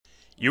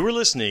You are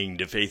listening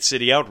to Faith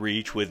City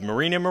Outreach with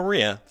Marina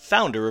Maria,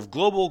 founder of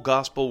Global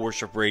Gospel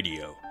Worship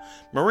Radio.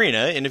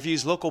 Marina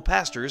interviews local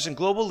pastors and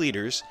global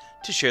leaders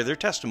to share their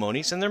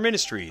testimonies and their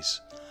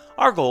ministries.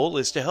 Our goal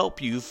is to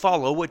help you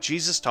follow what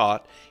Jesus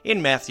taught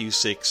in Matthew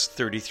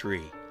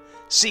 6:33.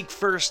 Seek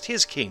first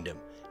His kingdom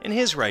and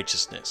His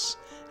righteousness,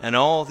 and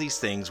all these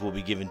things will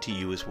be given to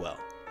you as well.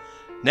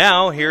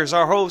 Now, here's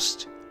our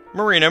host,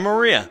 Marina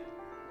Maria.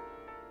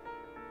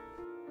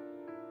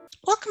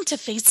 Welcome to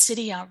Faith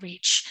City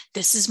Outreach.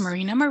 This is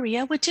Marina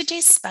Maria with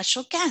today's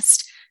special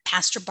guest,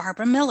 Pastor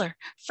Barbara Miller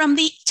from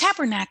the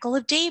Tabernacle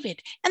of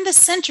David and the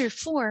Center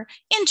for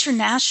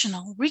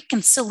International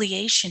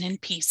Reconciliation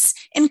and Peace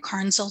in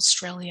Cairns,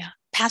 Australia.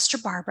 Pastor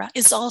Barbara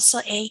is also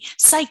a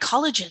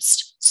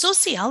psychologist,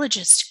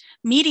 sociologist,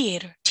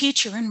 mediator,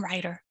 teacher, and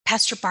writer.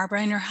 Pastor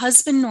Barbara and her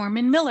husband,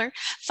 Norman Miller,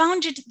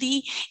 founded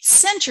the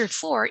Center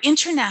for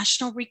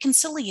International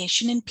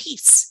Reconciliation and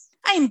Peace.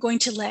 I am going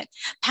to let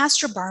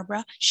Pastor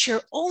Barbara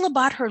share all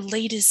about her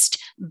latest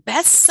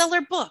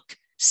bestseller book,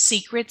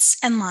 Secrets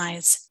and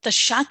Lies, The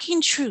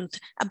Shocking Truth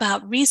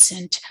About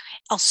Recent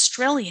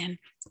Australian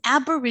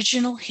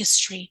Aboriginal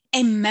History,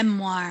 a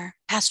memoir.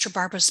 Pastor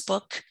Barbara's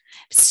book,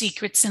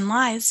 Secrets and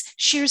Lies,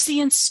 shares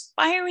the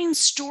inspiring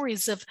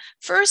stories of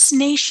First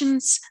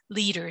Nations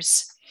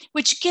leaders,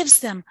 which gives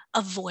them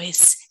a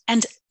voice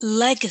and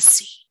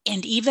legacy.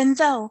 And even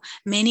though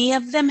many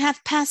of them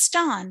have passed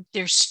on,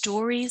 their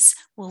stories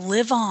will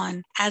live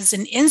on as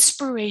an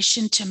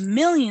inspiration to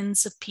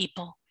millions of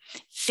people.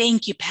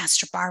 Thank you,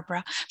 Pastor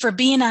Barbara, for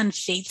being on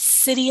Faith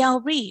City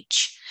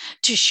Outreach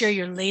to share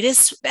your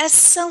latest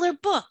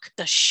bestseller book,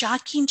 The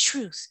Shocking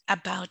Truth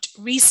About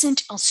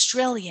Recent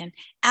Australian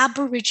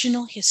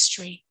Aboriginal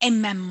History, a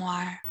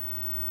memoir.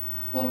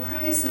 Well,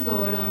 praise the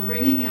Lord. I'm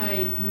bringing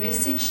a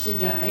message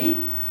today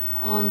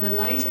on the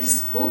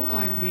latest book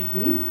I've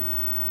written.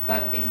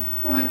 But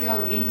before I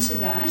go into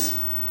that,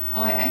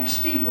 I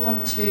actually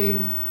want to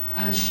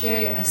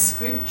share a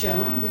scripture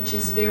which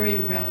is very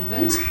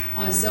relevant,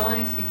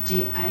 Isaiah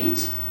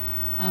 58,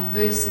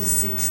 verses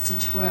 6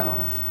 to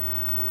 12.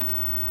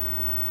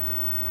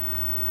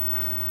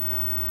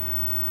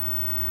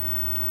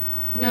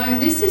 No,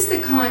 this is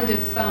the kind of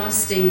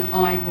fasting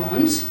I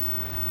want.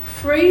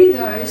 Free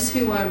those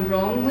who are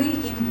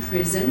wrongly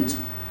imprisoned,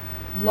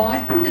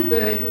 lighten the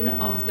burden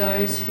of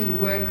those who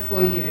work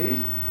for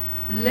you.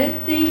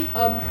 Let the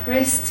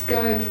oppressed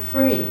go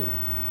free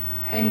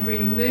and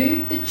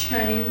remove the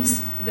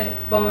chains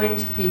that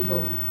bind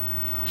people.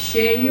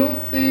 Share your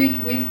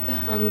food with the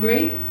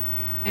hungry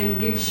and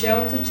give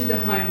shelter to the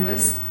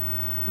homeless.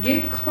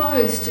 Give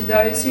clothes to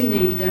those who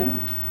need them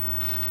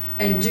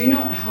and do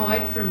not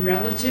hide from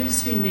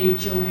relatives who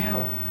need your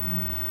help.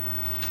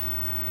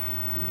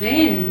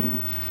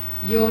 Then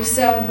your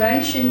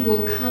salvation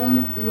will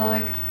come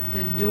like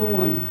the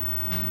dawn,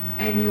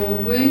 and your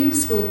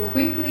wounds will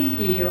quickly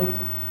heal.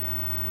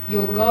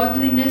 Your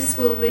godliness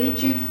will lead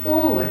you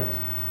forward,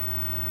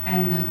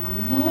 and the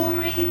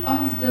glory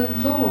of the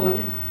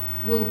Lord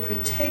will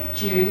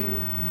protect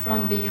you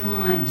from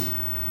behind.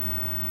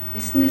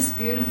 Isn't this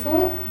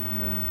beautiful?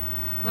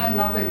 I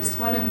love it. It's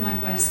one of my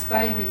most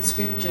favourite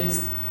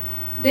scriptures.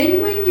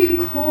 Then when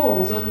you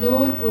call, the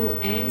Lord will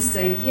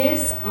answer,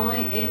 "Yes, I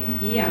am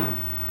here."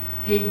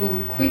 He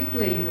will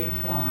quickly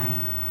reply.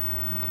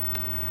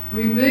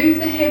 Remove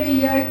the heavy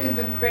yoke of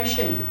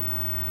oppression.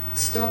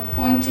 Stop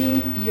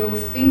pointing your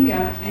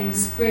finger and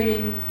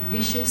spreading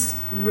vicious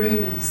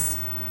rumours.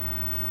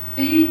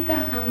 Feed the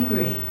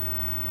hungry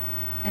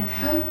and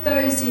help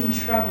those in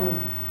trouble.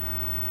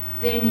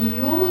 Then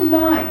your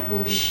light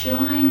will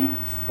shine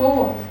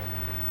forth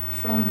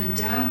from the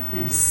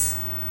darkness,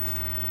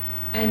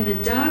 and the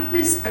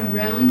darkness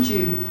around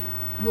you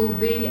will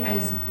be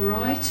as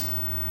bright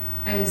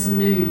as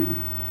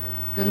noon.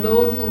 The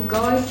Lord will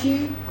guide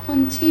you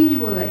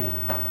continually,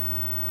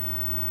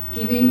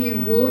 giving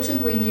you water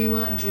when you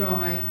are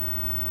dry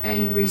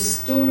and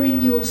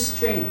restoring your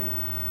strength.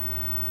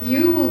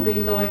 You will be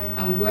like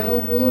a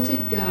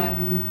well-watered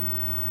garden,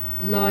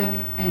 like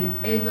an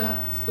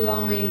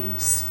ever-flowing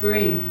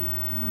spring.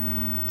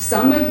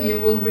 Some of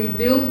you will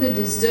rebuild the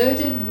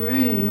deserted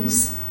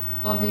ruins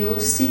of your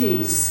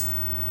cities.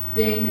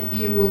 Then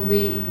you will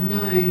be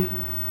known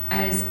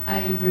as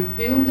a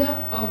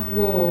rebuilder of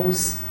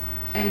walls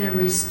and a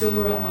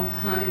restorer of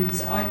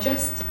homes. I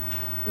just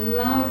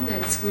love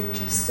that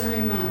scripture so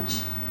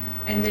much,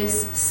 and there's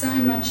so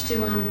much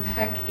to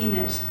unpack in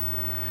it.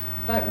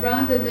 But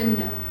rather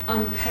than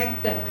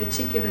unpack that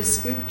particular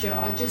scripture,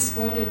 I just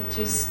wanted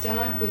to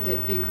start with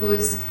it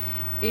because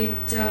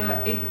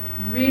it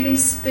really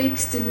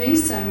speaks to me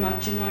so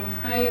much, and I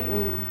pray it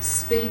will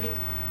speak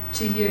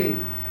to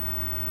you.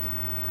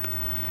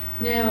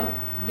 Now,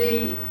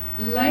 the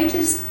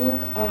latest book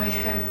I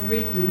have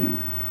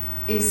written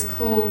is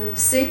called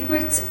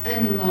Secrets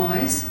and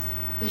Lies,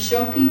 The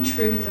Shocking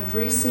Truth of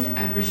Recent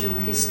Aboriginal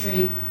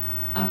History,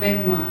 a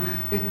memoir.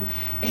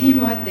 And you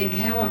might think,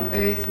 how on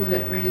earth would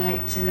it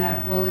relate to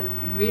that? Well, it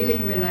really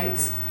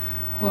relates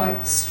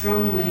quite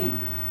strongly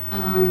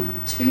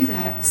to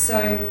that.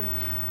 So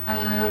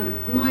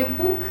my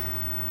book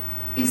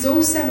is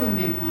also a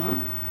memoir,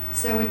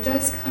 so it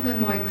does cover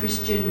my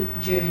Christian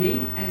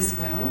journey as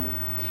well.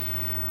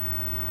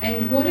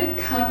 And what it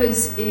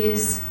covers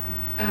is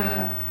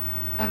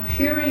a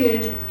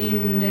period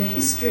in the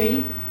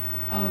history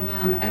of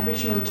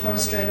Aboriginal and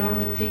Torres Strait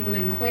Islander people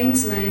in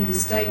Queensland, the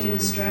state in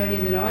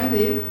Australia that I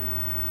live,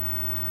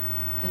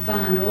 the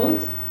far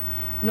north,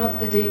 not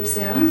the deep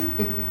south.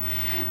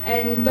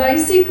 And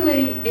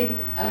basically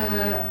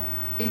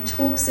it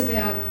talks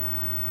about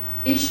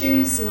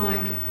issues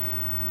like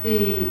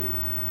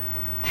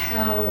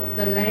how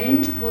the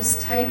land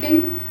was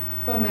taken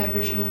from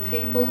Aboriginal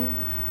people,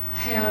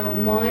 how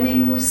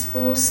mining was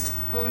forced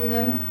on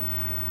them.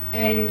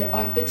 And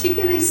I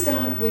particularly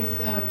start with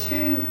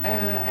two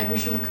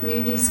Aboriginal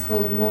communities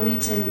called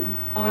Mornington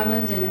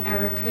Island and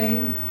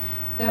Arakoon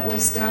that were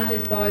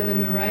started by the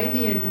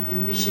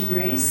Moravian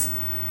missionaries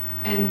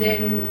and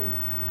then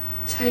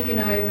taken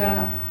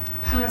over,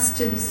 passed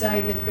to,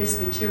 say, the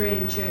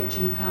Presbyterian Church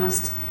and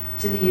passed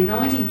to the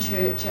Uniting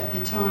Church at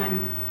the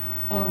time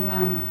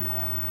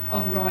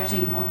of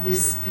writing of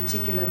this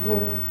particular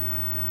book.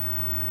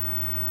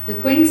 The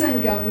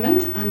Queensland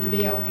government under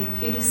Bjelke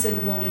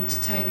Petersen wanted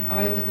to take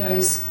over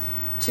those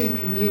two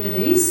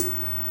communities,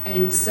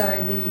 and so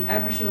the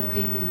Aboriginal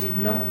people did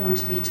not want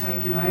to be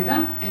taken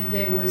over, and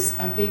there was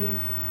a big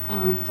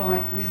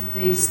fight with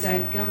the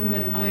state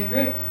government over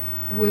it,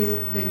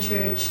 with the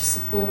church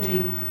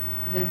supporting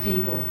the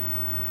people.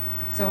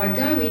 So I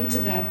go into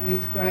that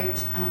with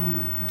great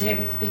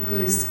depth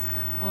because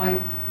I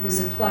was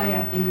a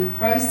player in the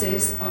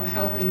process of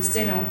helping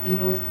set up the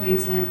North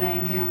Queensland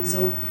Land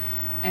Council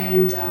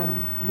and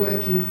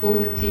working for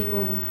the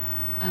people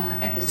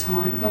at the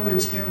time,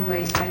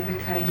 voluntarily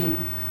advocating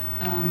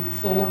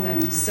for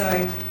them.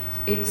 So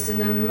it's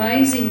an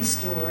amazing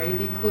story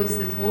because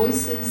the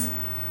voices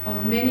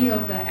of many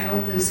of the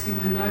elders who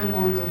are no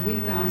longer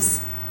with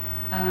us,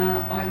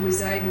 I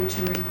was able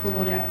to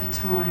record at the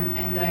time,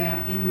 and they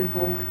are in the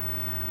book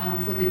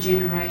for the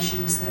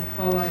generations that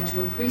follow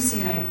to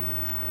appreciate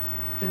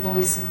the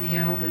voice of the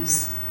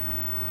elders.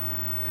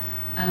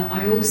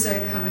 I also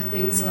cover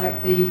things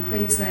like the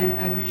Queensland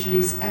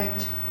Aborigines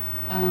Act,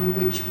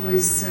 which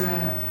was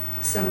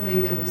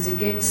something that was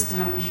against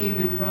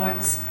human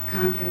rights. I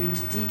can't go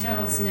into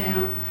details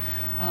now.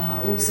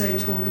 Also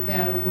talk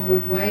about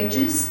award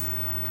wages,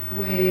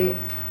 where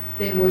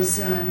there was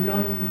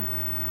non-payment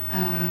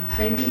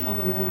of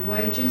award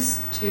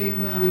wages to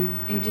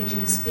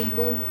Indigenous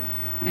people,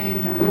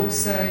 and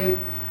also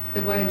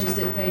the wages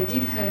that they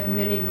did have,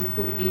 many were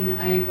put in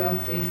a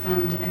welfare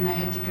fund, and they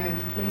had to go to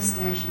the police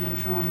station and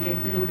try and get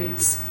little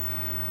bits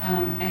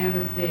out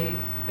of their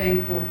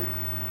bank book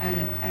at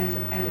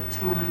a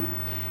time.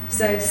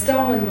 So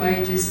stolen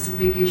wages is a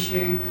big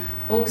issue.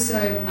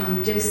 Also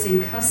deaths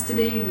in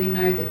custody. We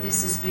know that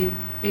this has been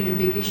a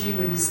big issue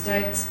in the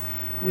States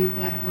with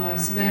Black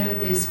Lives Matter.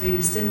 There's been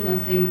a similar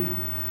thing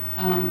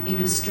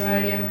in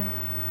Australia,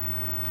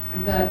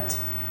 but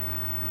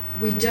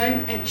we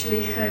don't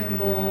actually have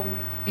more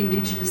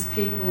Indigenous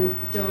people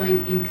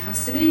dying in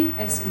custody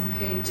as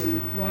compared to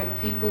white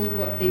people.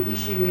 What the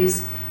issue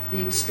is,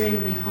 the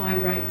extremely high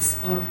rates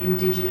of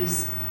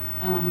Indigenous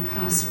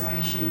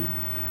incarceration.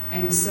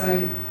 And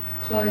so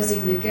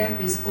closing the gap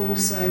is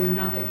also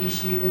another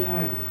issue that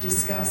I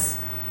discuss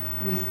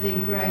with the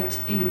great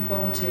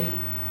inequality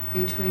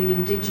between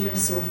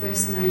Indigenous or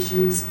First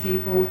Nations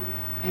people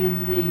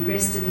and the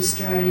rest of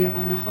Australia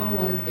on a whole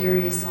lot of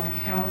areas like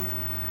health,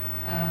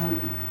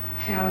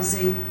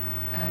 housing,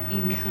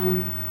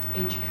 income,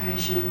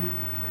 education,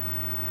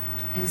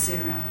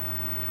 etc.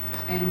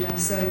 And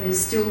so there's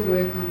still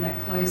work on that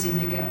Closing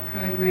the Gap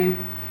program.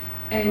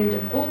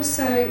 And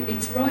also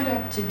it's right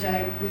up to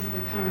date with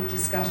the current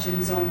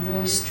discussions on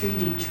Voice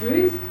Treaty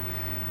Truth.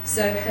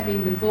 So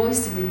having the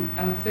voice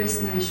of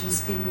First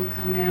Nations people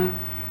come out.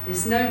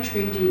 There's no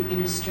treaty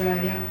in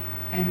Australia,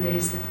 and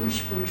there's the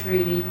push for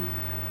treaty,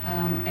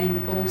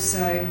 and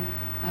also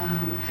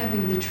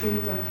having the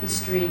truth of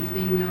history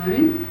be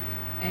known,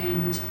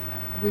 and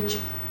which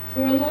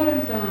for a lot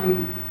of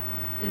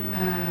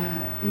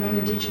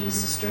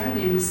non-Indigenous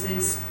Australians,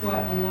 there's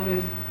quite a lot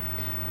of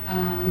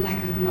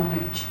lack of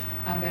knowledge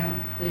about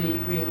the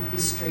real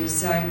history.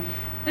 So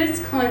that's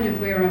kind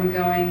of where I'm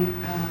going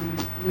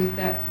with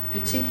that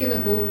particular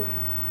book.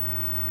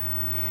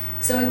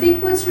 So I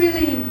think what's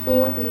really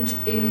important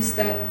is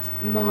that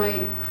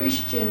my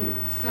Christian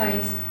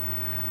faith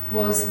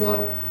was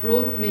what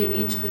brought me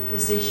into the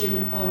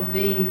position of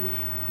being,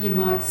 you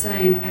might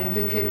say, an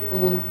advocate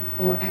or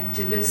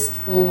activist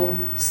for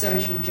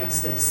social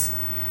justice.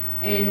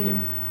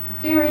 And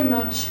very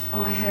much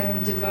I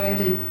have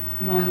devoted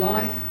my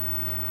life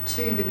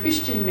to the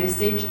Christian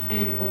message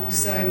and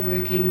also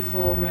working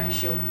for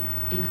racial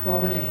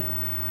equality.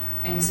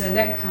 And so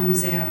that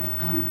comes out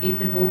in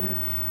the book.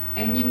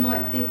 And you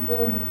might think,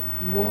 well,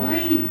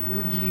 why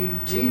would you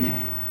do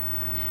that?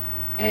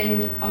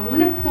 And I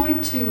want to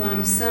point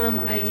to Psalm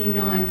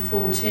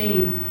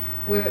 89:14,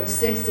 where it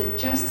says that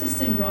justice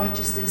and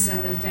righteousness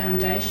are the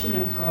foundation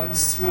of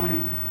God's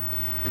throne.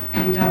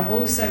 And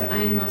also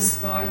Amos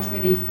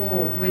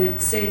 5:24, when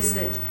it says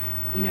that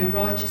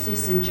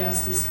righteousness and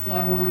justice flow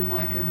on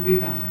like a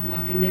river,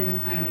 like a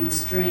never-failing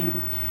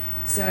stream.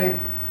 So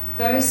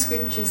those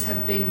scriptures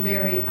have been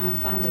very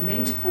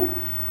fundamental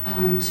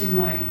to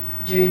my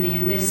journey,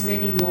 and there's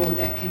many more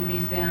that can be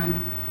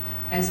found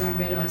as I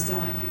read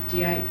Isaiah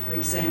 58, for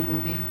example,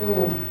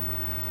 before.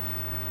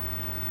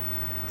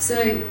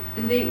 So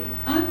the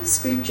other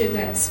scripture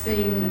that's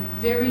been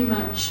very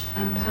much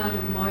part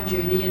of my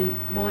journey, and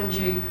mind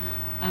you,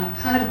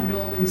 part of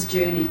Norman's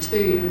journey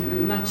too,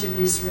 much of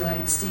this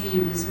relates to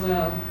him as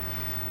well,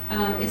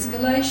 is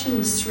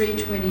Galatians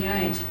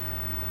 3:28.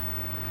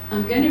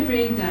 I'm going to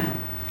read that.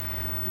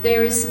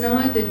 There is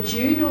neither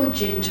Jew nor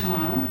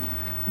Gentile,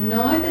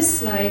 neither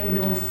slave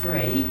nor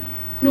free,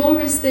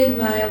 nor is there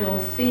male or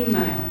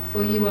female,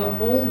 for you are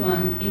all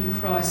one in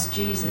Christ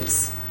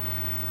Jesus.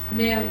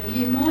 Now,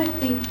 you might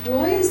think,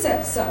 why is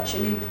that such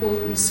an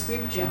important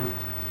scripture?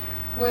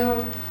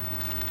 Well,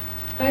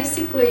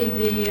 basically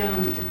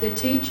the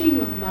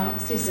teaching of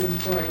Marxism,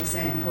 for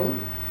example,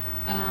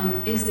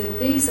 is that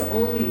these are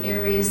all the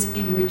areas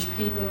in which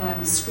people are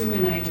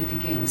discriminated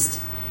against.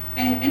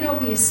 And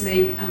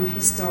obviously,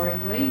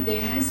 historically,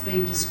 there has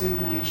been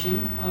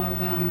discrimination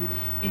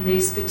in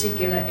these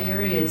particular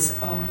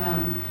areas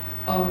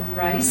of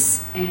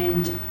race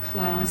and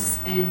class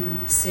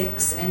and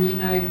sex,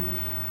 and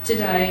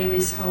today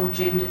this whole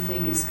gender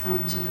thing has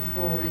come to the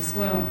fore as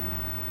well.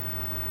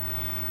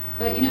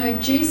 But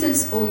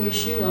Jesus, or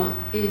Yeshua,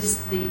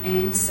 is the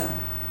answer,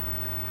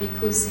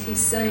 because he's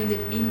saying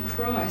that in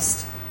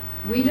Christ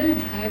we don't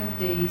have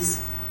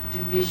these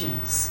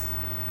divisions.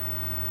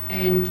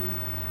 And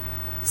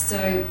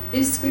so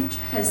this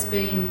scripture has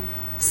been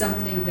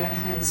something that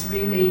has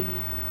really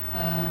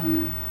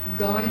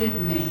guided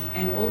me.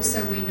 And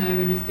also we know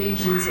in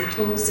Ephesians it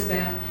talks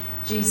about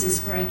Jesus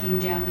breaking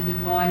down the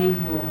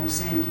dividing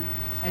walls, and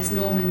as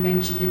Norman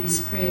mentioned in his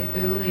prayer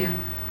earlier,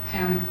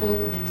 how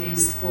important it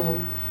is for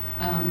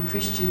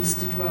Christians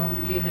to dwell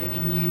together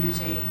in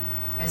unity,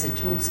 as it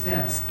talks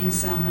about in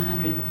Psalm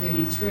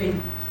 133.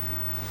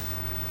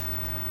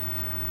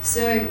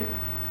 So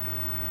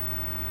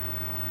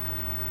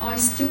I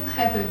still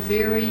have a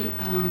very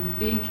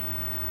big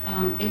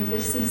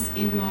emphasis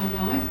in my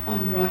life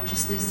on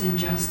righteousness and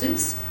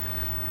justice.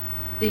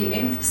 The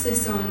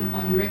emphasis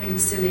on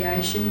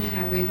reconciliation,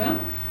 however,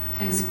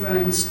 has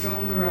grown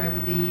stronger over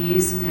the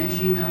years, and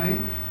as you know,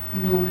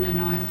 Norman and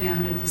I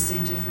founded the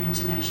Centre for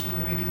International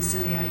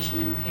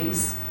Reconciliation and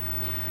Peace.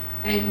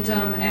 And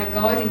our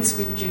guiding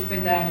scripture for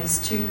that is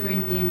 2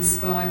 Corinthians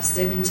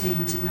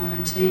 5:17 to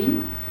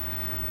 19.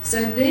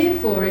 So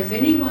therefore, if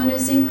anyone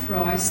is in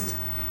Christ,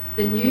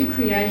 the new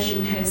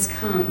creation has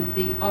come,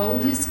 the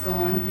old is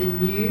gone,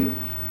 the new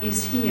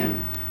is here.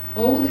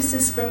 All this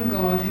is from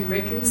God, who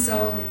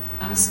reconciled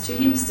us to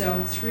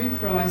himself through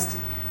Christ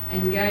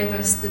and gave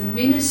us the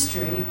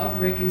ministry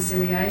of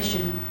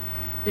reconciliation.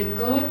 That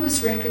God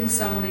was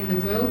reconciling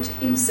the world to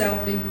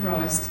himself in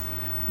Christ,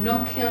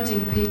 not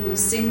counting people's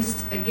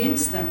sins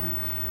against them,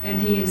 and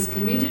he has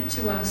committed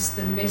to us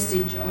the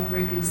message of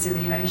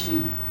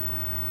reconciliation.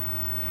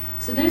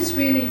 So that's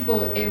really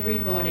for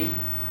everybody,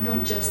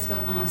 not just for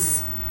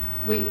us.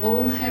 We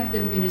all have the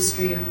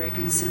ministry of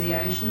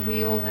reconciliation.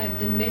 We all have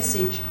the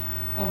message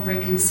of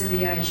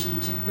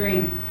reconciliation to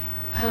bring.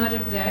 Part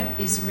of that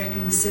is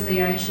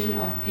reconciliation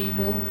of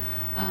people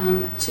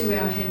to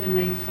our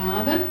Heavenly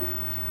Father,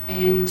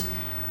 and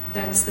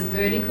that's the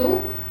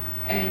vertical,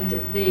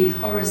 and the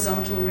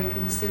horizontal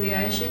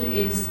reconciliation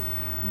is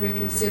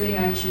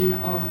reconciliation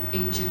of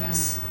each of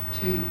us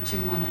to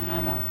one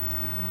another.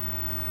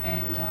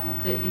 And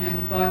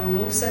the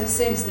Bible also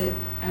says that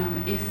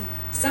if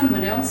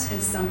someone else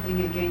has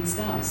something against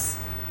us,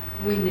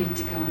 we need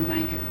to go and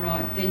make it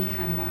right, then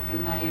come back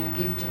and lay our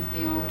gift at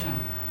the altar.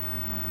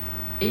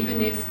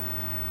 Even if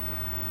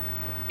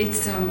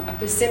it's a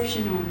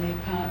perception on their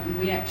part and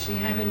we actually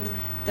haven't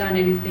done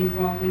anything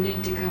wrong, we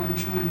need to go and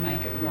try and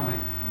make it right.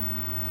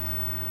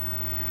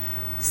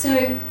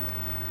 So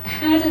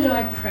how did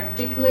I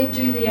practically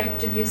do the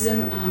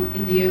activism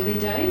in the early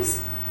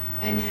days,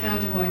 and how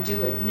do I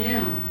do it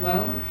now?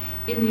 Well,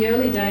 in the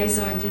early days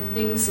I did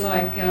things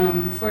like,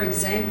 for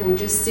example,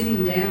 just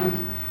sitting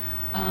down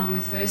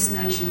with First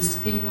Nations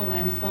people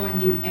and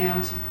finding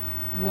out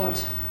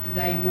what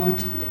they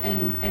wanted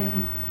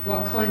and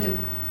what kind of,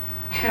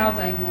 how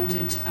they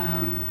wanted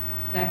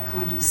that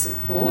kind of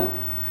support.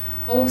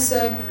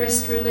 Also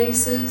press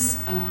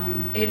releases,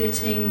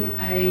 editing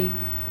a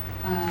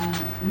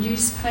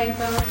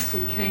newspaper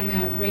that came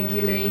out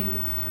regularly,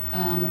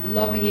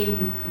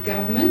 lobbying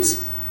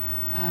government,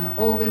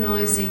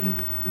 organising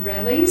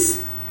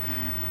rallies,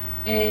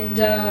 and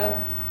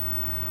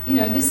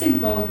this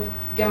involved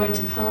going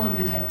to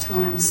Parliament at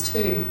times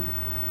too,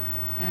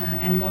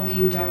 and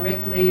lobbying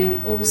directly.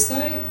 And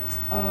also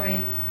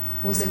I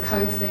was a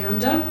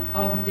co-founder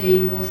of the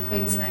North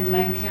Queensland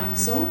Land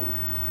Council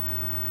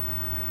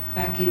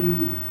back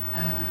in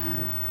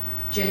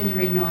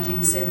January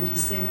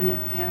 1977. It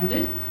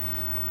founded,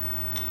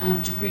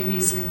 after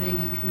previously being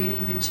a committee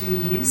for 2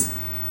 years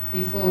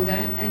before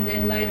that, and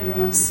then later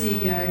on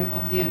CEO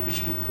of the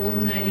Aboriginal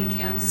Coordinating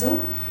Council,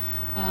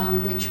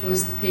 which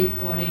was the peak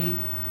body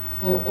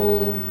for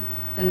all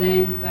the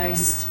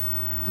land-based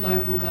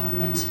local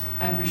government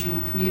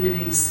Aboriginal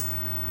communities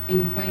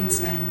in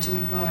Queensland to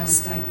advise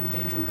state and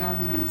federal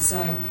government.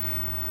 So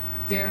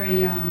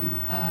very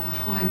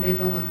high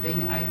level of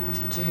being able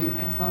to do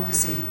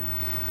advocacy.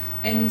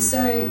 And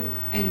so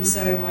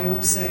I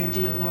also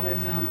did a lot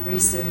of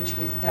research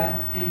with that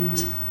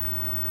and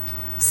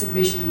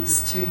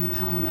submissions to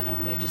Parliament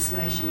on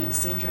legislation,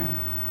 etc.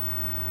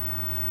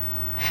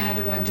 How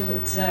do I do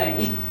it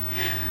today?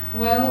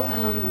 Well,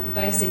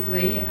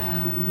 basically,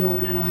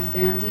 Norman and I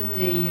founded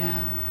the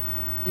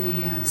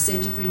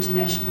Centre for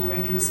International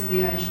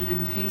Reconciliation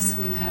and Peace.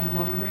 We've had a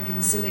lot of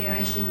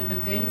reconciliation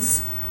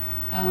events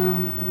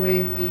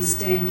where we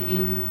stand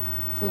in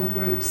for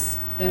groups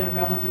that are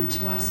relevant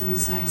to us and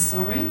say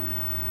sorry.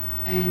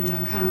 And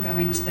I can't go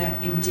into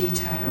that in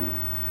detail,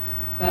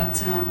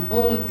 but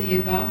all of the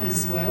above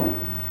as well.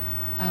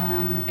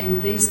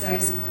 And these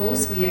days, of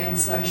course, we add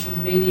social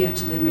media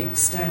to the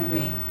mix, don't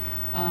we?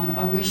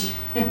 I wish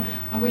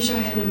I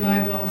had a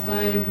mobile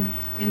phone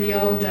in the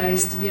old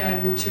days to be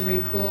able to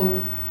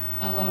record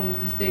a lot of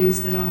the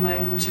things that I'm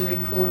able to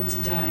record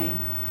today.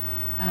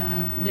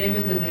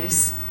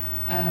 Nevertheless,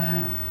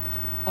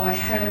 I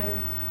have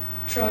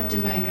tried to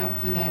make up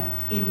for that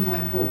in my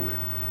book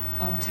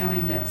of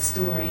telling that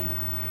story.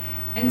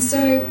 And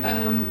so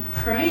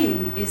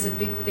praying is a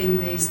big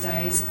thing these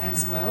days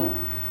as well.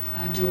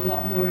 I do a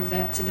lot more of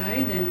that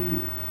today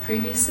than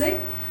previously.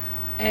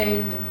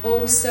 And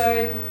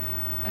also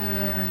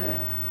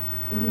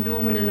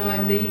Norman and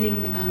I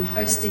leading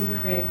hosting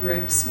prayer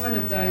groups, one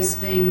of those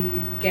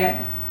being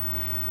GAP,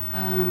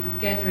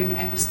 Gathering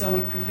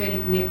Apostolic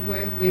Prophetic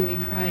Network, where we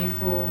pray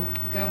for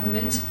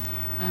government.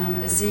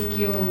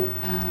 Ezekiel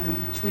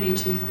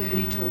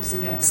 22:30 talks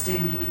about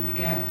standing in the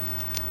gap.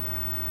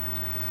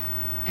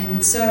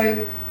 And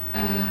so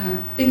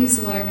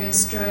things like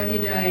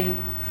Australia Day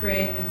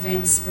prayer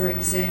events, for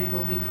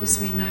example, because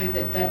we know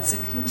that that's a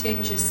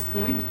contentious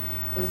point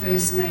for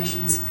First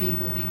Nations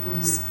people,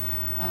 because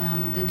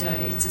the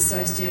day it's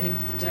associated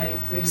with the day of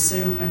first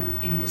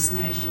settlement in this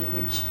nation,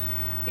 which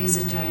is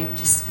a day of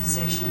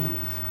dispossession.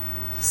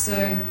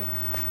 So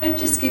that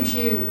just gives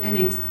you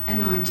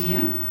an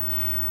idea.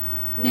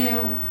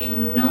 Now,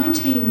 in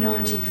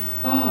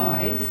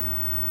 1995,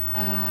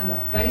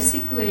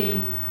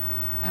 basically,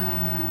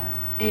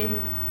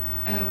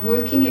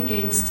 working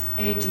against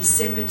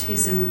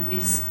anti-Semitism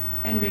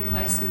and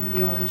replacement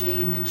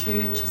theology in the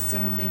church is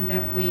something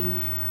that we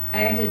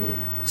added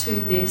to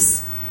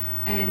this.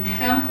 And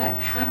how that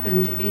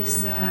happened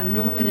is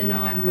Norman and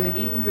I were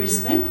in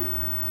Brisbane.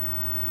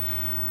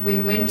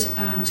 We went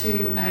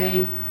to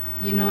a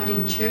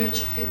Uniting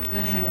Church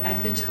that had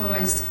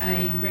advertised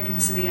a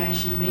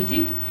reconciliation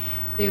meeting.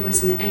 There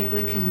was an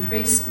Anglican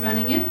priest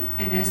running it,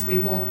 and as we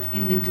walked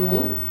in the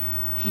door,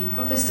 he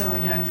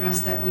prophesied over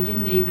us that we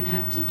didn't even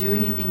have to do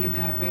anything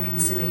about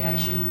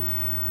reconciliation.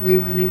 We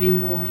were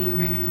living, walking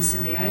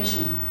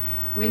reconciliation.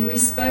 When we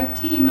spoke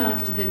to him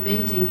after the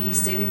meeting, he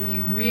said, if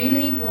you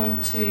really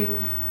want to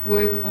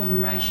work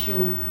on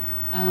racial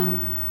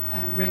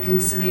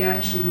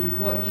reconciliation,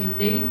 what you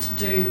need to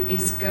do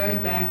is go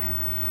back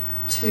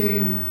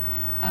to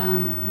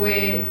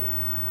where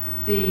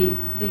the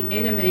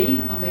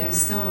enemy of our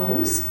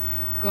souls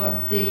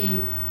got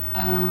the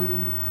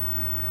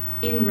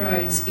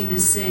inroads, in a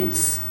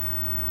sense,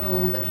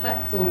 or the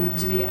platform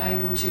to be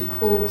able to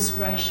cause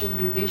racial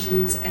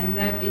divisions, and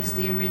that is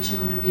the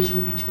original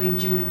division between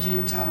Jew and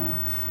Gentile.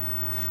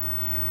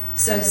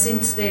 So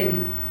since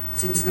then,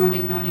 since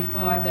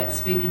 1995,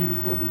 that's been an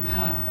important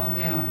part of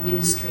our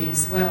ministry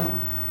as well.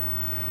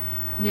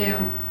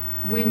 Now,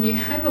 when you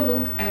have a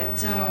look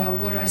at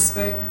what I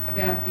spoke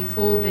about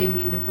before, being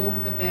in the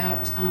book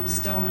about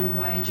stolen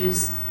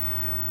wages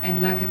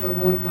and lack of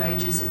award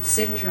wages,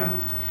 etc.,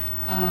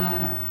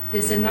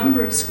 there's a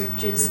number of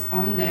scriptures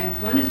on that.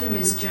 One of them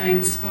is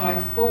James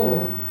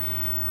 5:4,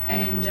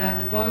 and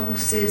the Bible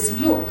says,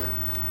 look,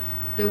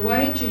 the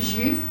wages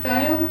you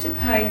failed to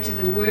pay to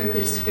the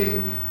workers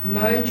who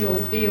mowed your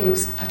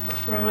fields are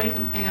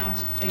crying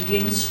out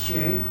against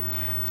you.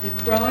 The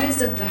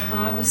cries of the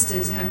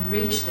harvesters have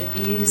reached the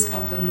ears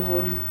of the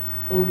Lord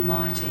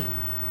Almighty.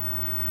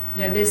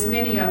 Now there's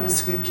many other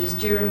scriptures,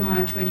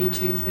 Jeremiah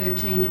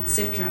 22:13,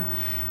 etc.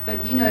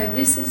 But you know,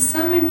 this is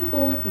so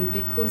important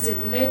because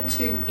it led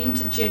to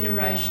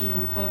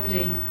intergenerational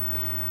poverty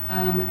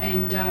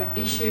and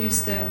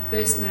issues that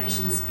First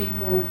Nations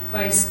people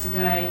face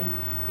today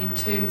in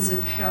terms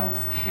of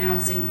health,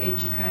 housing,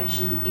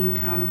 education,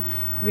 income,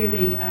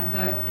 really,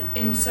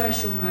 and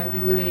social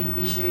mobility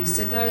issues.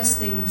 So those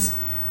things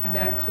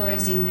about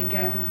closing the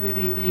gap have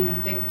really been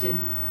affected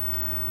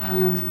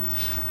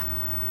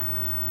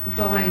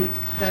by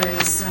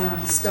those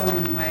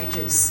stolen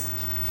wages.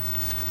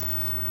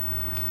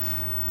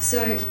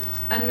 So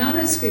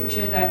another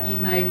scripture that you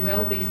may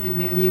well be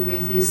familiar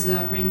with is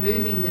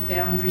removing the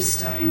boundary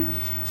stone.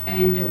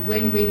 And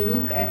when we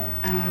look at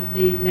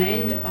the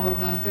land of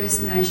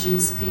First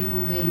Nations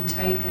people being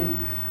taken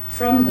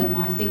from them,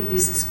 I think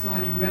this is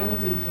quite a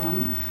relevant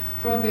one.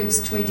 Proverbs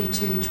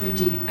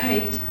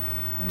 22:28,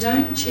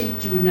 don't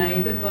cheat your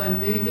neighbour by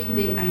moving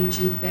the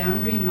ancient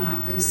boundary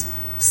markers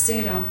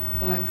set up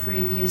by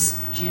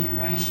previous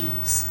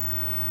generations.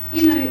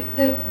 You know,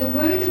 the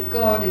Word of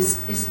God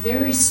is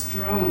very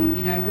strong.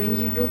 You know, when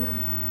you look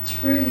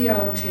through the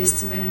Old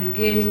Testament and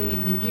again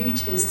in the New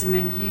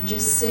Testament, you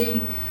just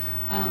see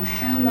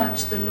how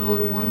much the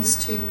Lord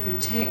wants to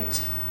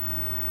protect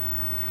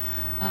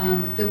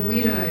the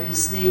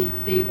widows,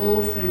 the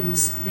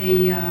orphans,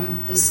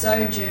 the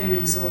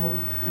sojourners or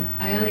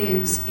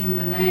aliens in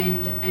the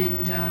land,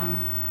 and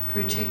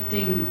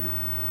protecting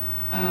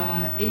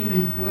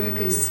even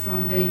workers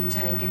from being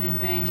taken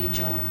advantage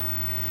of.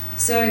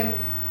 So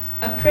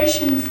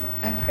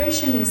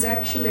oppression is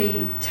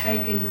actually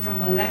taken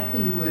from a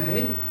Latin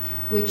word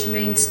which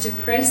means to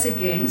press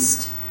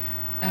against,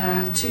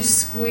 to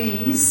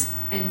squeeze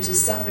and to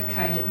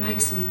suffocate. It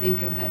makes me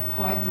think of that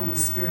Python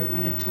spirit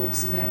when it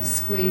talks about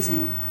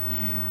squeezing.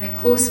 Of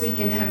course we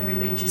can have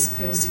religious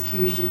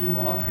persecution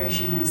or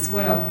oppression as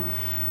well.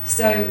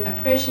 So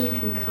oppression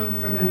can come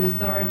from an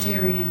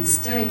authoritarian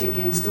state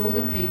against all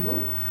the people,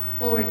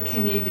 or it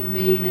can even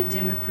be in a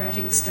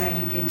democratic state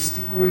against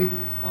a group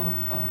of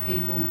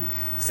people.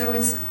 So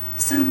it's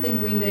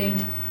something we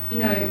need, you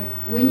know,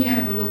 when you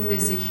have a look,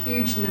 there's a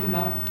huge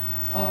number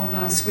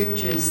of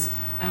scriptures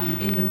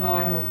in the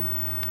Bible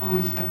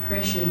on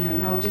oppression,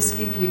 and I'll just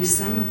give you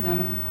some of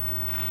them.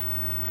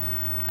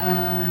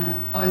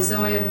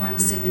 Isaiah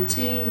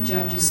 1:17,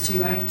 Judges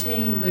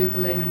 2:18, Luke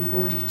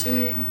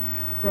 11:42,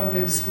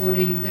 Proverbs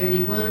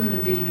 14:31,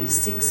 Leviticus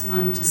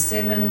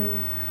 6:1-7.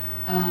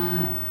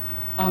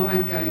 I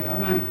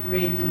won't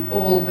read them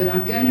all, but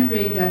I'm going to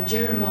read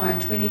Jeremiah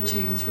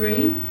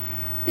 22:3.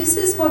 This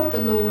is what the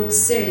Lord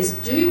says,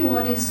 do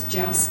what is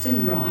just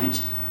and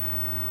right.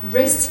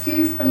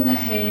 Rescue from the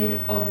hand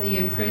of the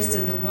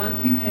oppressor the one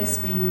who has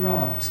been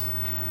robbed.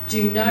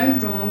 Do no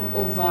wrong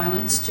or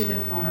violence to the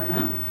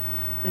foreigner,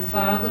 the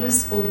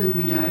fatherless or the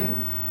widow,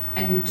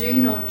 and do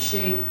not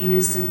shed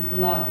innocent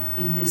blood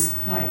in this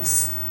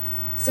place.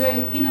 So,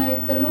 you know,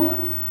 the Lord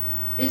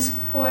is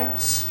quite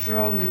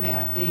strong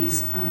about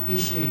these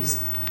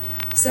issues.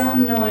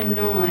 Psalm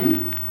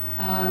 9:9,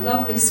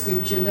 lovely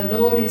scripture. The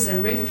Lord is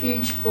a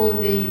refuge for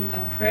the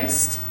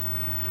oppressed,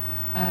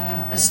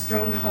 a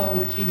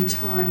stronghold in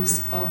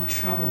times of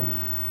trouble.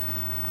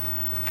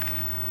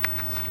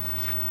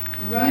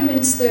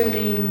 Romans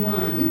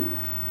 13:1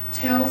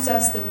 tells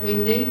us that we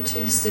need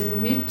to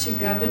submit to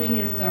governing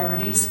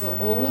authorities, for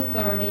all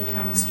authority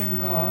comes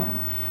from God,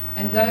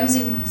 and those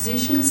in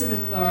positions of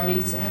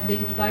authorities have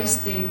been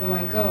placed there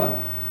by God.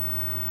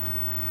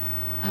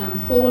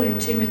 Paul in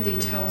Timothy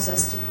tells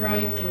us to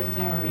pray for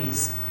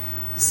authorities.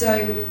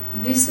 So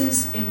this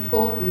is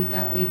important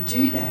that we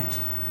do that.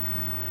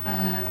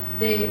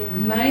 There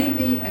may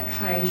be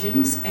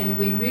occasions, and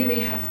we really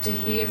have to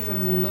hear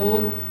from the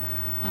Lord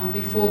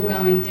before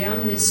going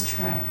down this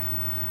track,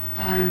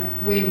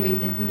 where we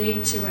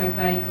need to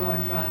obey God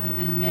rather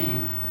than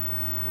man.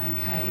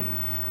 Okay?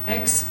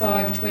 Acts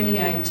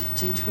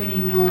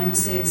 5:28-29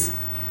 says,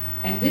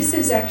 and this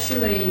is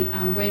actually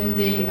when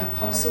the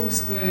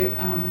apostles were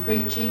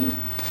preaching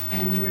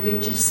and the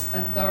religious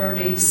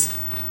authorities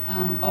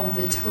of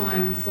the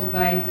time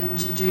forbade them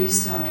to do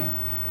so.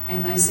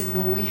 And they said,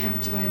 well, we have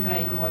to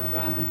obey God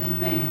rather than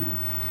man.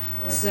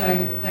 Right.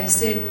 So they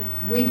said,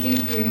 we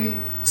give you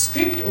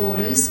strict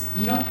orders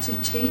not to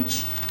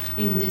teach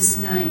in this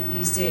name,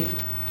 he said.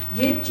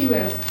 Yet you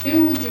have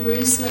filled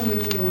Jerusalem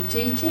with your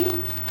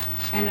teaching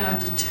and are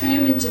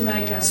determined to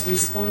make us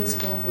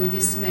responsible for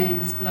this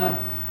man's blood.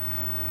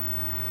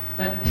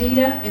 But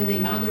Peter and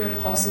the other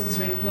apostles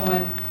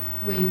replied,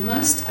 we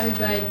must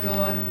obey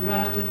God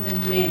rather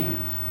than men.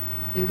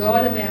 The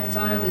God of our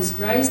fathers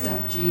raised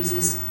up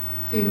Jesus,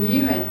 whom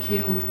you had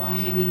killed by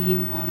hanging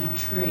him on a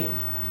tree.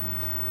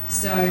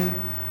 So,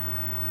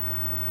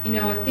 you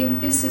know, I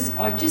think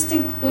I just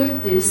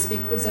include this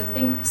because I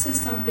think this is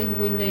something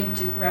we need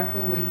to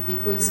grapple with,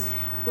 because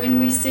when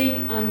we see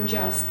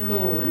unjust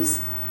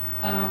laws,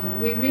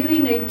 we really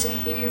need to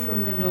hear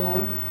from the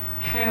Lord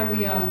how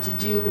we are to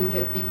deal with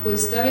it,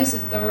 because those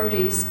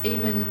authorities,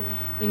 even,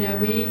 you know,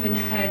 we even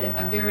had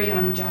a very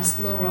unjust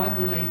law, I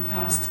believe,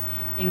 passed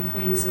in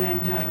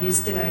Queensland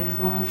yesterday, the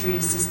voluntary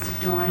assisted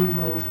dying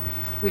law,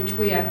 which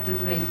we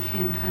actively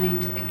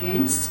campaigned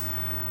against.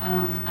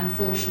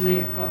 Unfortunately,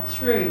 it got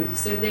through.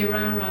 So there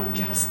are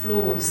unjust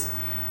laws,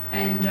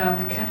 and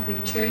the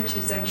Catholic Church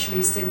has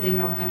actually said they're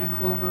not going to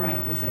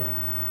cooperate with it.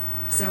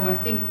 So I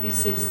think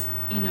this is,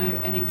 you know,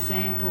 an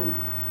example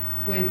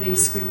where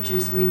these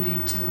scriptures we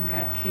need to look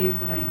at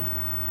carefully.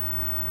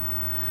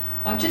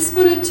 I just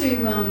wanted to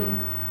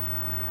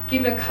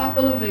give a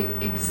couple of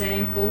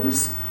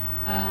examples.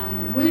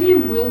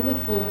 William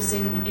Wilberforce,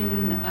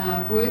 in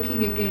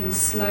working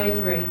against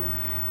slavery,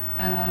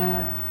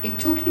 it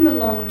took him a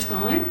long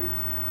time.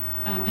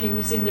 He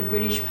was in the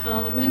British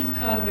Parliament,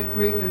 part of a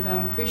group of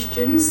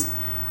Christians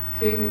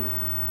who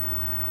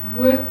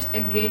worked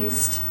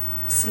against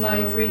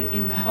slavery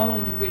in the whole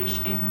of the British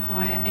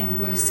Empire and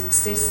were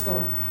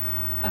successful.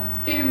 A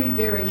very,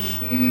 very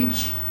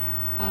huge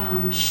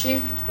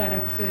shift that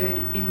occurred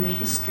in the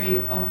history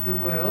of the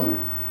world.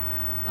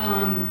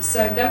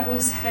 So that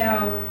was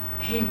how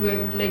he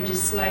worked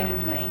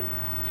legislatively.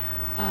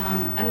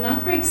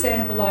 Another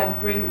example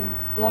I'd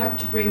like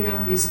to bring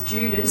up is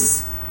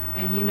Judas,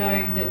 and you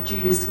know that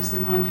Judas was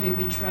the one who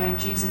betrayed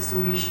Jesus or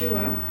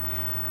Yeshua.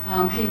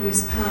 He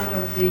was part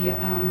of the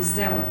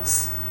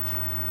Zealots.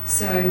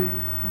 So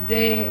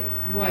their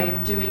way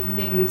of doing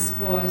things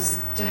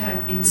was to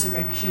have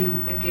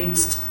insurrection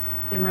against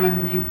the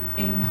Roman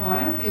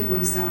Empire, who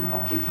was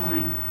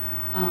occupying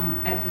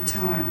at the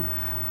time.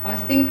 I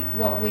think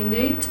what we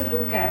need to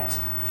look at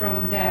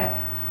from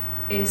that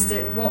is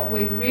that what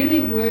we're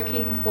really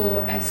working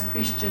for as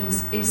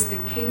Christians is the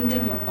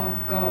kingdom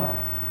of God.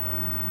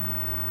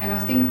 And I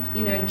think,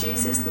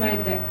 Jesus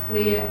made that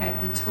clear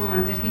at the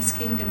time that his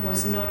kingdom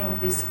was not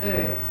of this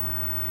earth.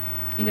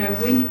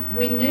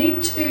 We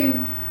need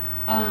to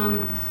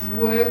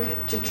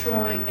work to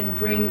try and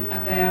bring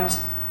about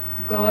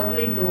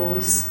godly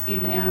laws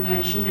in our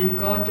nation and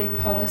godly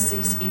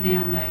policies in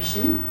our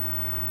nation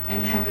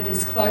and have it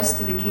as close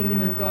to the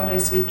kingdom of God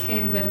as we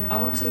can, but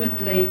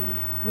ultimately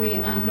we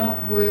are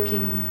not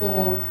working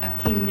for a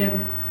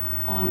kingdom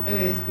on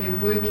earth. We're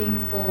working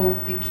for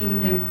the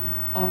kingdom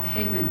of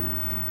heaven.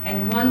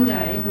 And one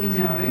day we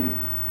know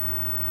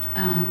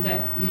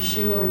that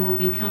Yeshua will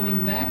be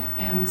coming back,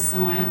 our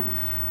Messiah,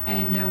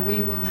 and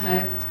we will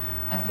have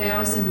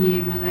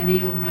 1,000-year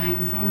millennial reign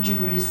from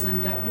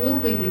Jerusalem that will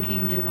be the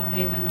kingdom of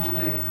heaven on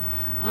earth.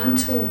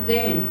 Until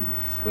then,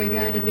 we're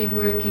going to be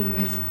working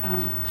with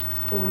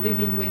or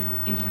living with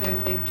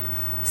imperfect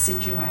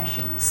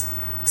situations.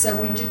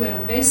 So we do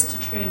our best to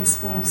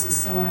transform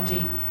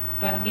society,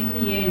 but in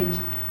the end,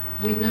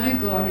 we know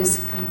God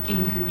is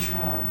in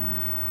control.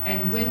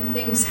 And when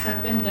things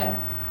happen that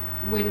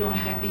we're not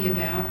happy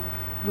about,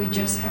 we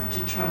just have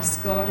to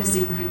trust God is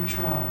in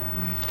control.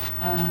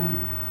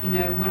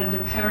 One of the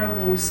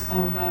parables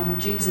of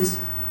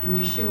Jesus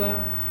and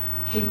Yeshua,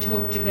 he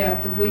talked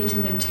about the wheat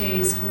and the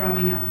tares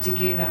growing up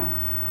together.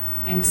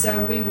 And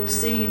so we will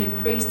see an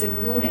increase of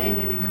good and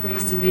an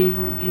increase of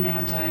evil in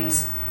our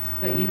days.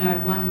 But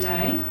one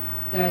day,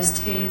 those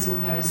tares or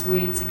those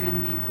weeds are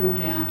going to be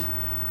pulled out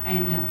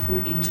and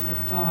put into the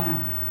fire.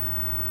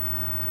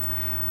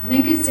 I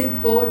think it's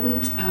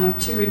important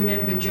to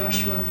remember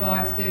Joshua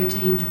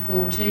 5:13 to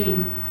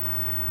 14.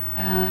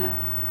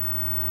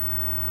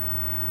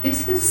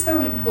 This is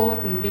so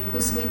important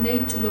because we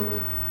need to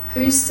look,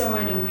 whose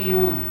side are we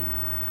on?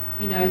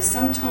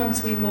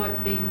 Sometimes we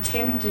might be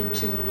tempted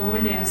to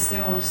align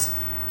ourselves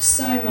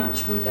so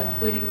much with a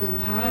political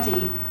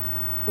party,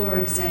 for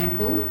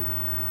example,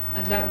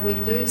 that we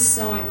lose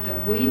sight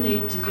that we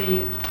need to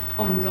be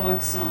on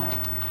God's side.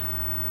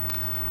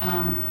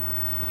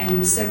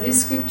 And so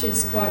this scripture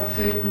is quite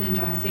pertinent,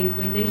 I think.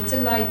 We need to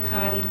lay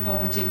party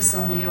politics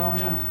on the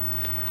altar.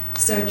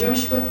 So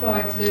Joshua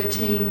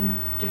 5:13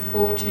 to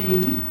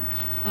 14.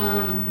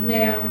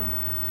 Now,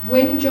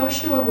 when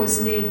Joshua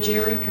was near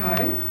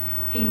Jericho,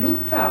 he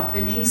looked up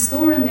and he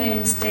saw a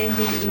man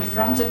standing in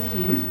front of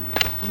him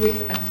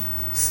with a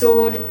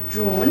sword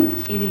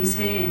drawn in his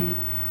hand.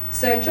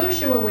 So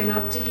Joshua went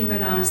up to him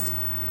and asked,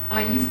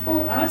 "Are you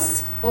for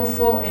us or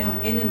for our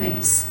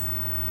enemies?"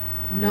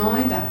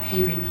 "Neither,"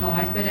 he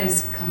replied, "but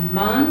as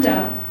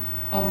commander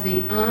of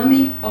the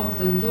army of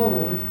the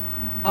Lord,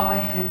 I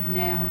have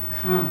now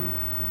come."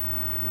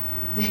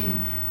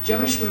 Then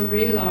Joshua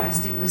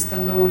realised it was the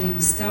Lord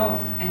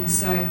himself, and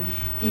so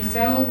he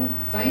fell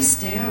face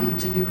down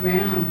to the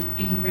ground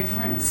in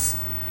reverence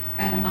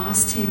and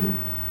asked him,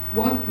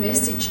 "What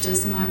message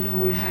does my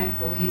Lord have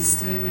for his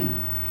servant?"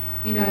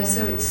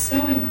 So it's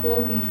so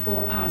important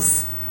for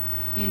us.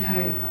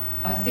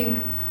 I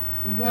think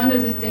one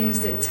of the things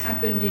that's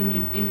happened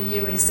in the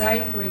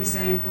USA, for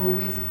example,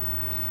 with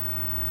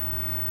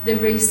the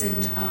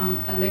recent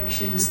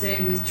elections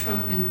there with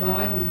Trump and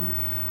Biden,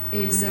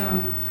 is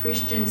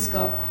Christians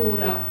got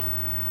caught up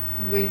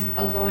with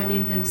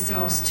aligning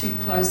themselves too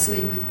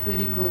closely with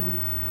political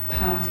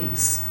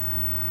parties.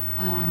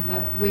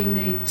 But we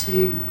need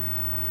to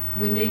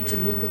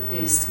look at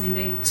this. We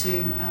need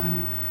to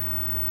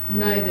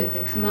know that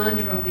the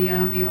commander of the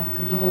army of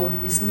the Lord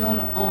is not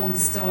on the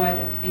side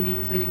of any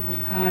political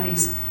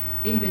parties,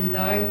 even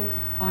though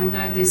I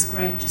know there's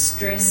great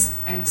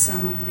distress at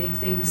some of the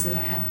things that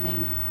are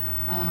happening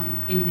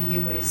in the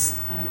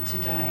US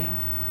today.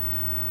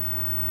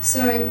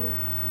 So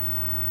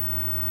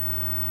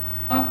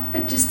I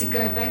wanted just to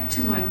go back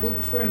to my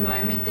book for a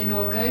moment, then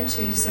I'll go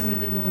to some of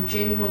the more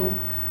general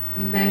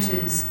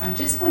matters. I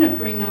just want to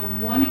bring up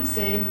one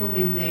example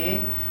in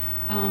there.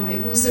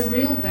 It was a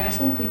real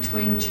battle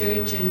between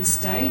church and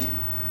state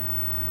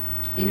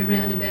in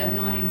around about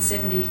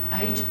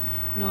 1978,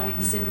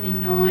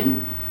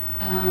 1979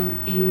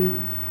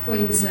 in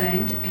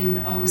Queensland, and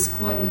I was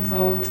quite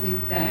involved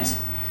with that.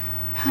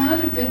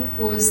 Part of it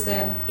was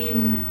that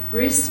in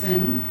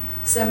Brisbane,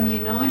 some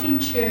Uniting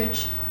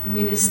Church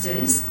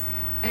ministers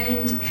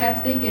and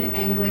Catholic and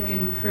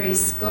Anglican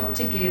priests got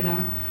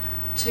together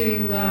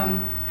to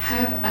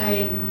have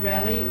a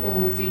rally or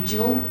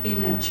vigil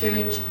in a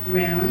church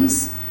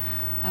grounds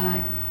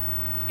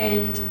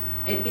and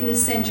in the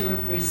centre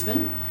of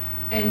Brisbane,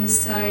 and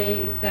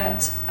say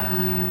that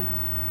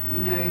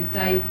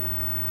they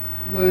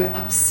were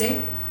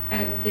upset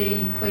at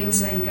the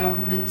Queensland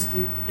government,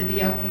 the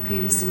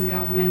Bjelke-Petersen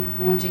government,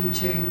 wanting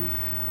to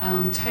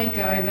take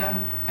over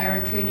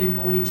Arakoon and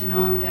Mornington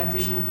Island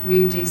Aboriginal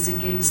communities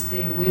against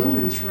their will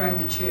and throw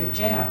the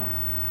church out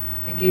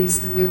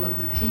against the will of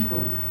the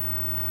people,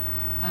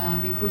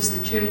 because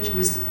the church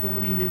was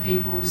supporting the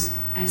people's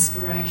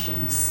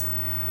aspirations.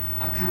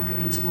 I can't go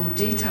into more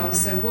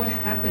details. So what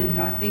happened,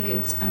 I think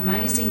it's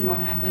amazing what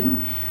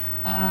happened.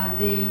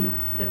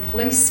 The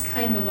police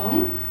came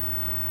along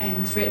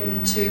and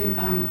threatened to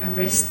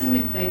arrest them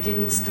if they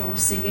didn't stop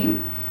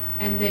singing,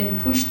 and then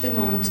pushed them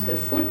onto the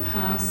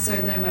footpath so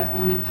they were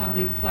on a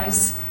public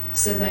place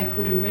so they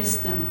could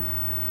arrest them.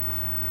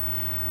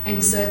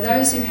 And so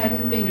those who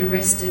hadn't been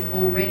arrested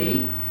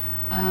already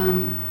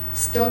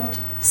stopped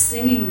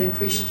singing the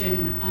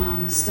Christian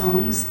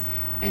songs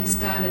and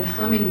started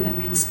humming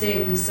them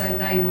instead, and so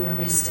they were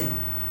arrested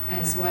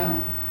as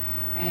well.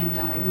 And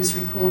it was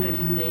recorded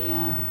in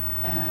the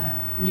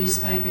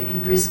newspaper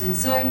in Brisbane.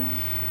 So,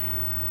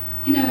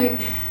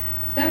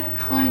 that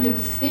kind of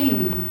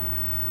thing,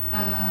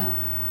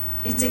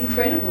 it's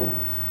incredible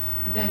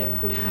that it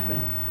could happen,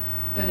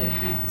 but it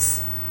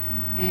has.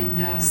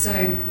 And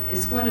so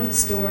it's one of the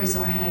stories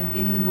I have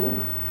in the book.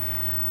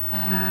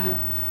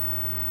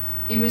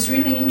 It was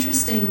really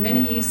interesting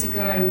many years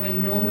ago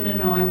when Norman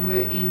and I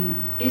were in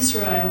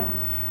Israel.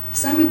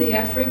 Some of the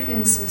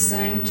Africans were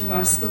saying to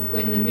us, look,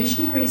 when the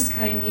missionaries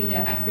came here to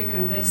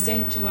Africa, they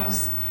said to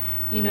us,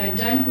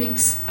 don't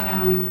mix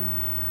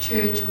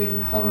church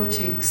with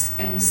politics.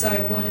 And so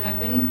what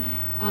happened?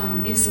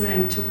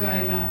 Islam took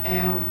over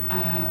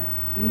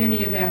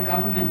many of our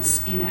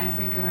governments in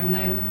Africa, and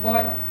they were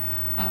quite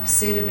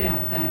upset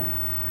about that.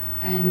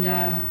 And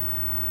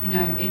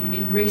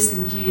in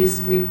recent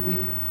years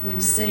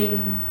we've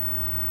seen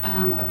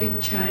a big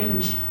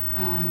change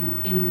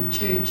in the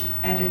church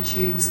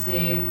attitudes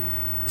there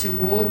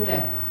toward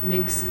that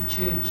mix of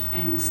church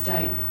and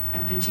state,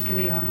 and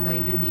particularly I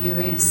believe in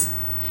the US.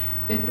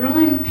 But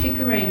Brian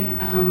Pickering,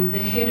 the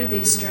head of the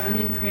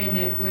Australian Prayer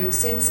Network,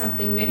 said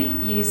something many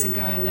years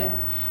ago that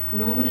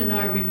Norman and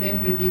I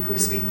remembered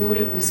because we thought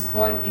it was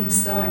quite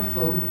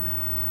insightful.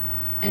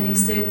 And he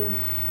said,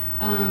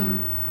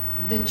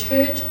 the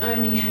church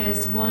only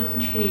has one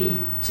key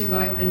to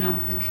open up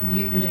the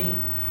community.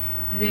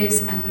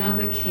 There's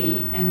another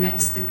key, and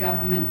that's the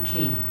government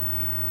key.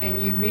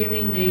 And you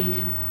really need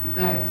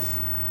both.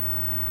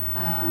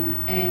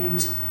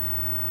 And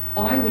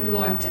I would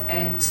like to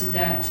add to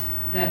that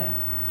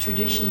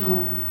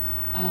traditional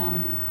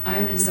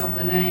owners of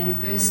the land,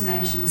 First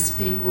Nations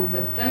people,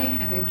 that they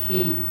have a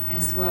key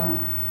as well,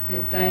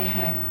 that they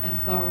have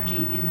authority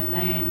in the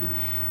land.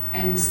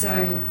 And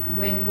so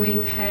when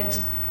we've had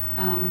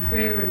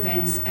prayer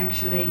events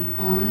actually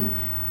on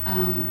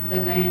the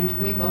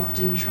land, we've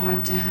often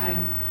tried to have,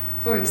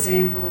 for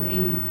example,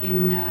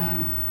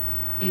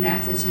 in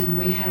Atherton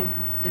we had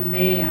the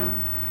mayor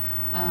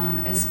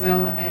as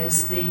well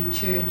as the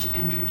church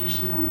and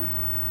traditional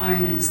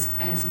owners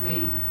as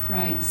we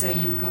prayed. So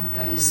you've got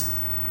those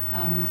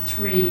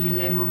three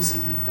levels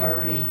of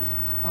authority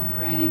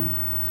operating.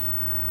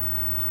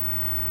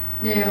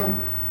 Now,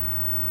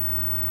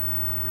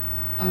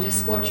 I'll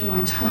just watch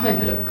my time,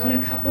 but I've got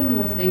a couple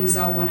more things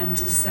I wanted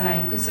to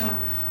say because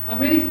I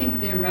really think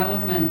they're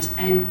relevant,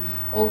 and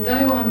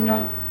although I'm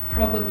not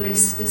probably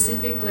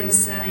specifically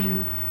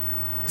saying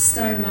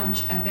so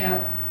much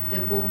about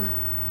the book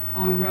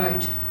I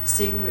wrote,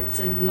 Secrets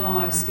and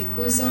Lives,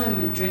 because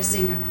I'm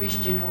addressing a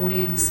Christian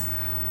audience,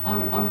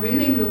 I'm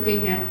really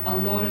looking at a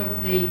lot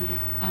of the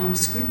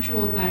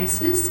scriptural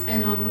basis,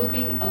 and I'm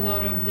looking a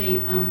lot of the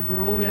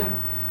broader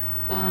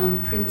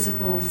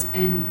principles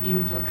and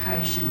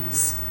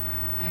implications.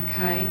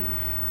 Okay,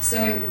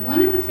 so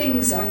one of the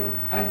things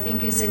I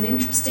think is an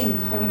interesting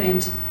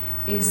comment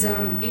is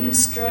in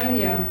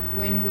Australia,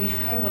 when we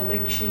have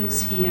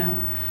elections here,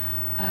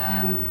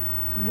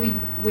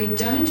 we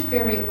don't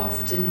very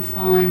often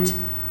find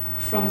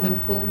from the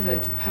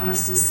pulpit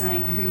pastors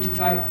saying who to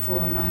vote for,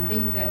 and I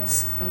think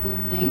that's a good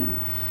thing.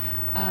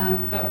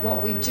 But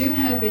what we do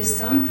have is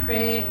some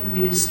prayer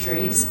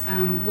ministries,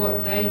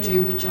 what they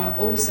do, which I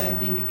also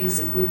think is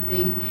a good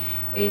thing,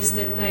 is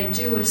that they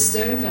do a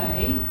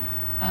survey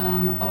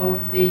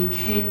of the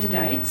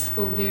candidates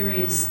for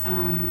various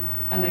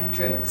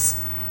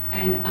electorates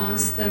and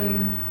ask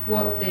them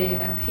what their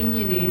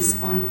opinion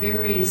is on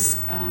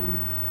various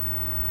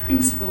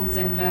principles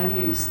and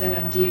values that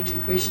are dear to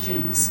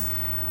Christians,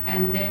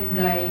 and then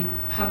they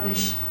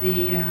publish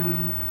the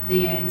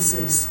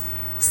answers.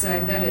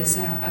 So that is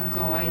a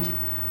guide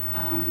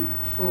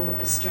for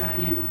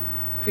Australian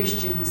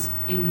Christians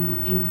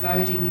in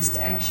voting, is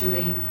to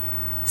actually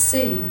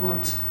see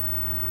what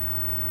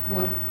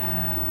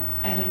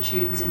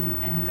attitudes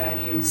and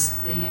values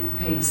the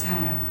MPs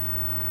have.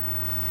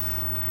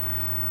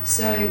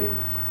 So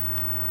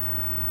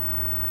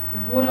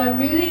what I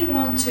really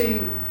want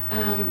to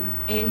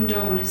end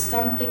on is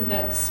something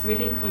that's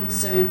really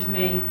concerned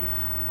me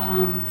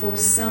for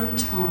some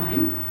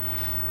time,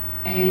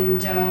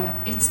 and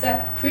it's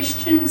that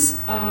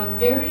Christians are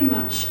very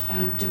much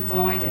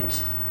divided.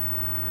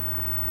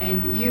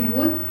 And you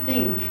would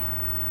think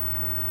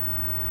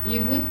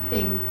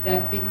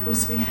that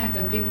because we have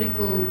a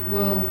biblical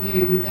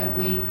worldview, that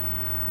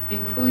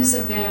because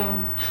of our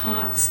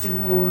hearts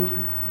toward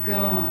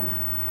God,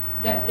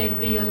 that there'd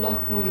be a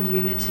lot more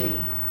unity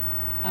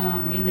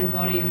in the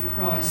body of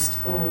Christ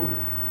or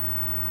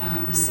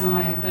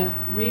Messiah. But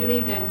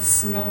really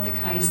that's not the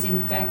case.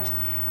 In fact,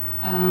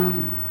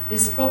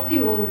 there's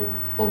probably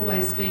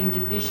always been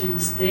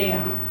divisions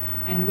there,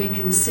 and we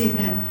can see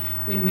that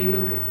when we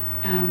look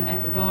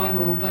at the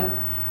Bible, but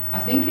I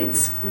think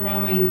it's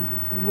growing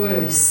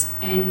worse.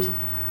 And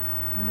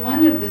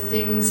one of the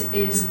things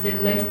is the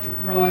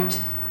left-right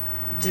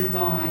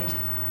divide.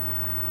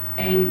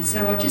 And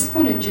so I just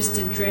want to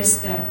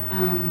address that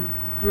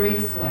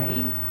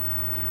briefly.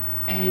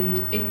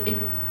 And it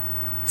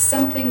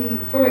something,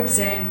 for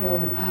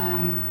example,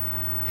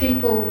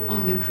 people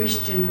on the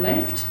Christian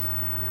left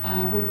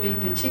would be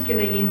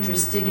particularly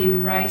interested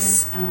in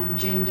race,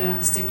 gender,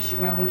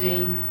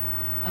 sexuality,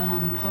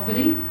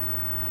 poverty,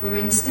 for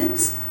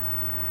instance.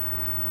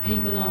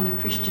 People on the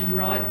Christian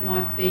right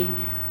might be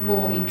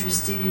more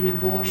interested in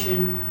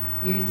abortion,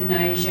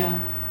 euthanasia,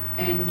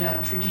 and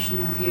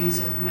traditional views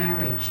of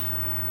marriage.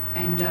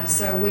 And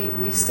so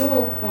we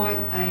saw quite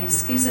a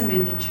schism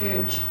in the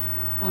church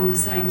on the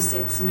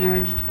same-sex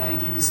marriage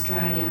debate in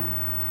Australia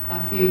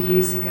a few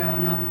years ago,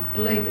 and I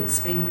believe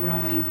it's been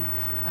growing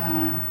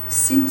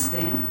since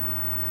then.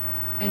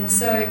 And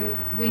so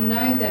we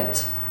know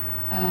that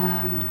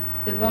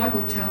the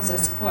Bible tells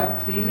us quite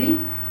clearly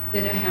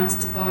that a house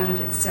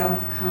divided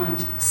itself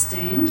can't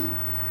stand.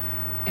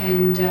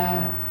 And,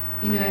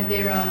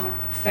 there are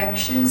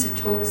factions.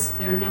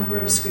 There are a number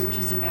of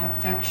scriptures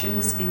about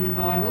factions in the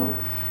Bible.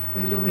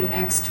 We look at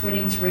Acts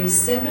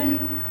 23:7,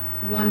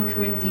 1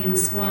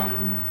 Corinthians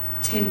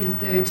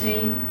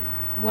 1:10-13,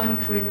 1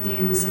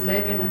 Corinthians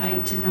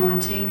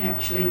 11:8-19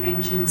 actually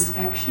mentions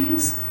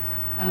factions,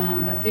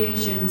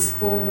 Ephesians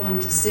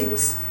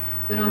 4:1-6.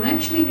 But I'm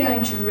actually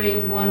going to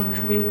read 1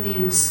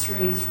 Corinthians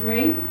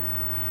 3:3.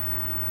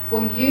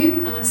 For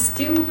you are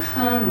still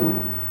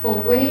carnal, for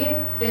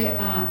where there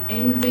are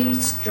envy,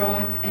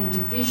 strife, and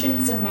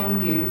divisions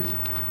among you,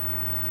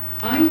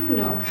 are you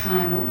not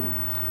carnal,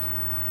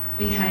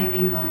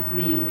 behaving like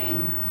mere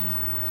men?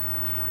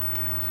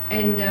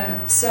 And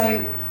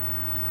so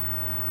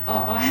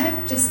I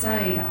have to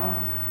say I've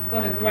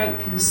got a great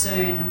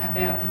concern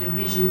about the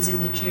divisions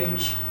in the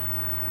church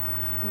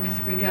with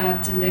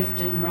regard to left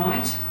and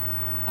right.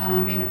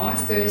 I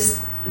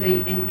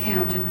firstly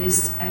encountered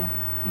this at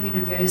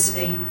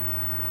university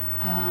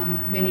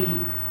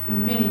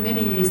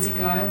many years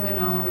ago when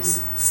I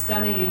was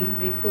studying,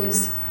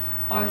 because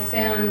I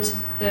found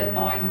that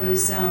I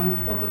was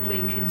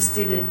probably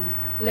considered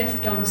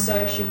left on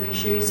social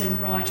issues and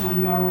right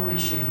on moral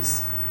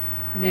issues.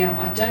 Now,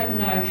 I don't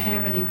know how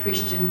many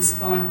Christians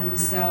find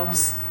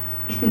themselves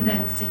in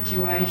that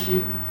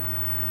situation,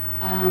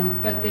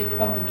 but there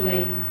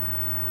probably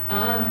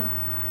are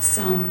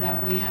some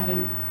that we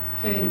haven't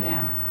heard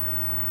about.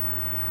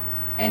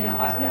 And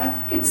I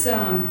think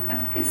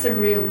it's a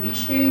real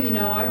issue.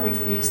 I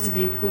refuse to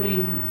be put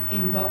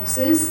in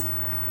boxes.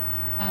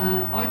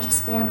 I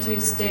just want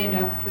to stand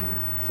up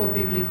for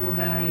biblical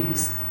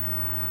values.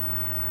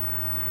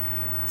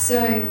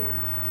 So,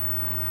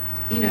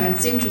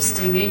 it's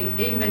interesting,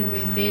 even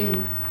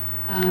within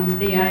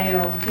the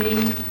ALP,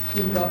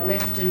 you've got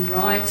left and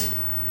right.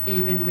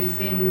 Even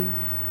within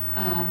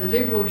the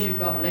Liberals, you've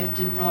got left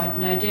and right.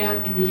 No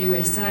doubt in the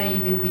USA,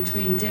 even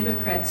between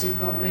Democrats, you've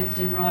got left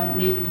and right,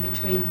 and even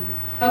between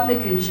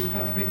Republicans, you've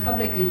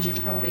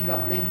probably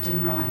got left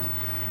and right.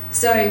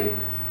 So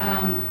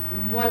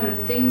one of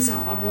the things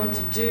I want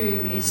to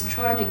do is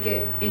try to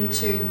get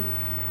into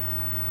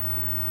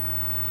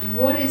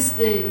what is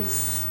the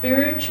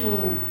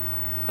spiritual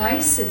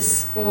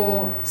basis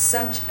for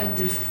such a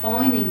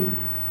defining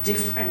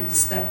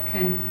difference that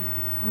can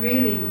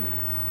really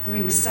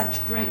bring such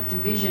great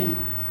division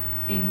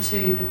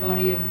into the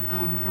body of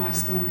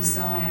Christ or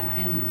Messiah.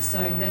 And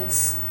so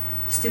that's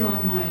still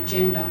on my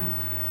agenda.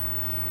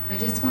 I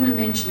just want to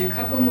mention a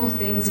couple more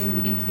things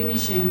in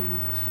finishing.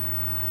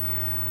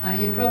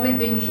 You've probably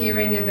been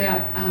hearing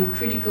about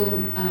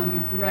critical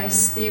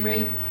race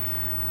theory.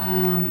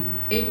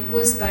 It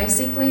was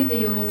basically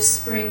the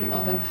offspring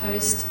of a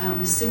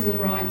post-civil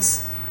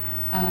rights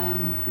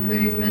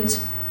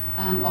movement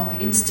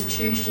of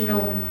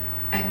institutional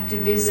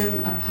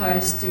activism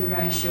opposed to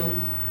racial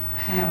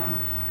power.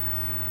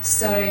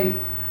 So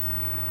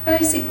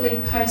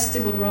basically,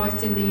 post-civil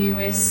rights in the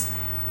US,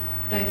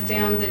 they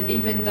found that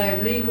even though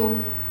legal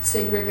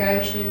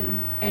segregation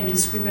and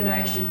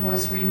discrimination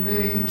was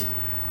removed,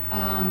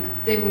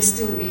 there were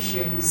still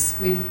issues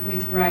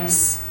with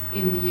race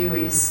in the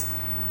US.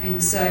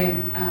 And so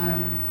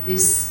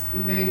this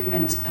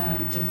movement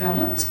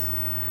developed.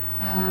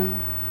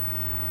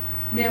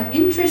 Now,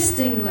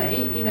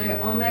 interestingly,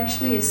 I'm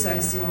actually a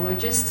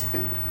sociologist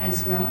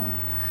as well.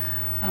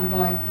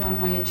 by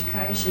my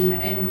education.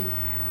 And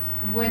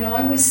when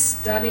I was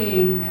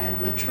studying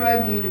at La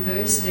Trobe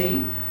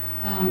University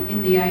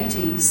in the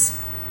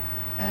 80s,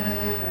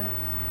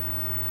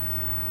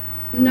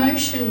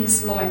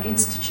 notions like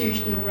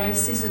institutional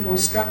racism or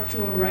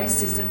structural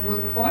racism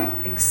were quite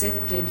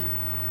accepted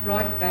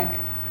right back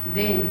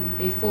then,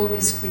 before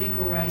this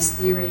critical race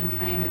theory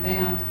came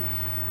about.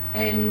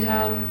 And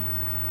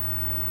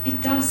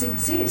it does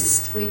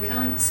exist. We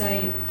can't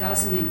say it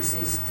doesn't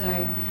exist.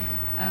 So,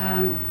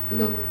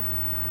 look,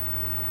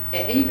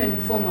 even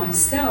for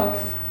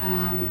myself,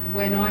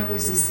 when I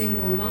was a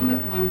single mum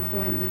at one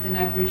point with an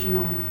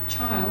Aboriginal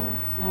child,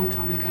 long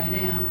time ago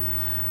now,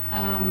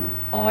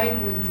 I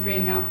would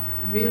ring up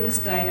real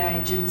estate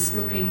agents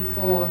looking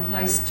for a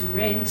place to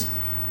rent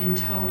and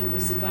told it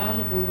was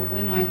available, but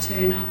when I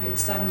turn up it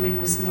suddenly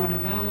was not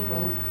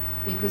available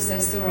because they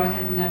saw I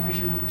had an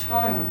Aboriginal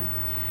child.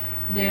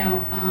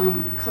 Now,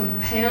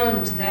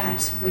 compound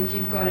that when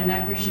you've got an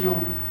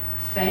Aboriginal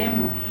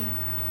family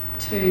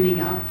turning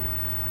up,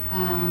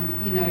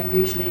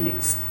 usually an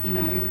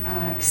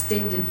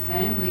extended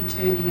family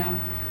turning up,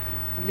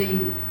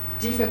 the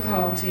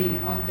difficulty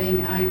of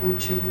being able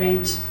to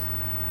rent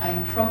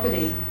a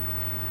property,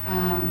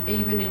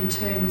 even in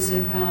terms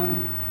of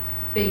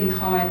being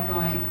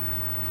hired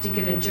to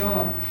get a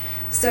job.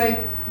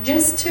 So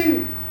just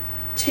to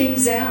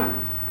tease out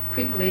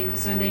quickly,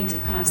 because I need to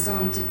pass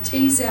on, to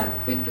tease out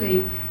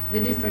quickly the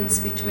difference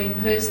between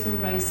personal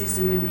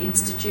racism and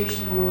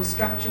institutional or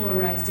structural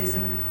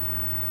racism,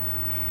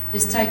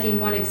 just taking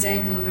one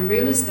example of a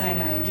real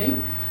estate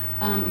agent,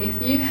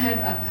 if you have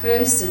a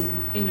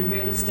person in a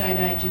real estate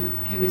agent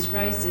who is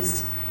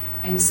racist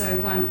and so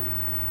won't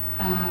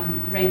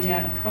rent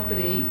out a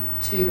property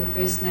to a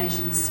First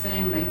Nations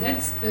family,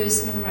 that's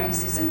personal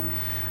racism.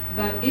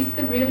 But if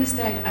the real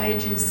estate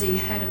agency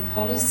had a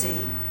policy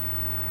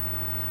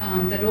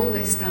that all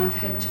their staff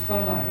had to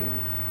follow,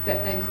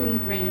 that they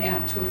couldn't rent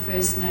out to a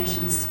First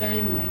Nations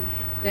family,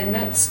 then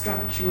that's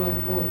structural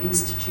or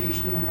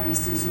institutional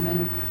racism.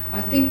 And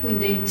I think we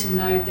need to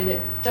know that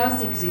it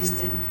does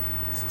exist and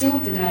still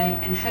today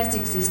and has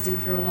existed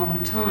for a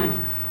long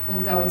time,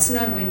 although it's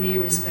nowhere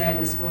near as bad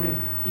as what it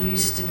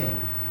used to be.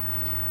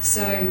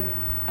 So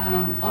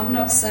I'm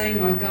not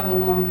saying I go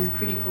along with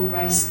critical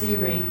race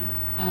theory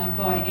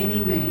by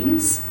any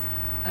means,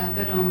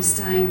 but I'm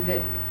saying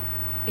that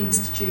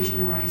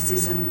institutional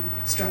racism,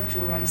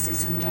 structural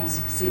racism does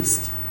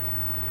exist.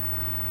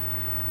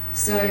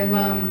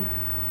 So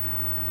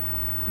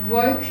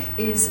woke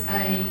is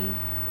a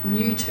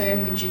new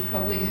term which you've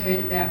probably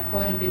heard about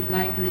quite a bit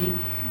lately,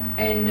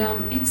 and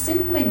it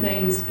simply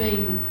means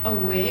being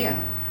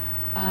aware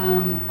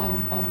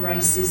of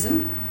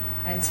racism.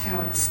 That's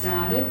how it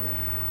started,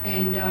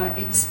 and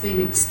it's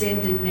been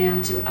extended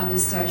now to other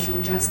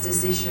social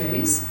justice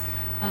issues.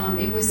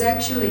 It was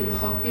actually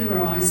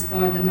popularised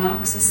by the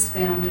Marxist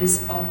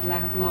founders of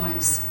Black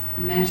Lives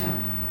Matter.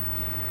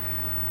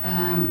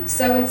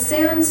 So it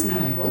sounds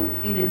noble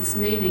in its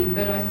meaning,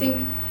 but I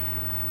think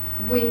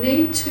we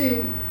need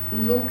to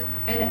look,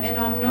 and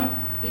I'm not,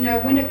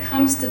 when it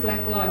comes to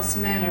Black Lives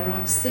Matter,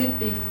 I've said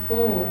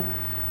before,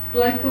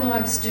 Black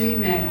lives do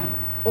matter,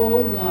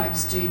 all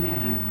lives do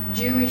matter,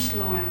 Jewish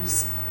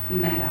lives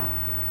matter,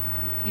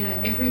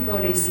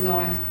 everybody's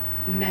life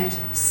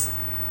matters.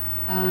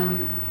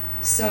 And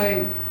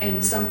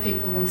some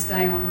people will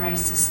say I'm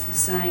racist for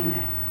saying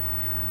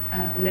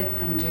that. Let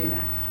them do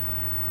that.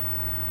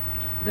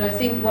 But I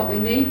think what we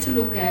need to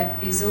look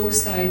at is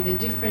also the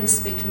difference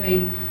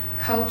between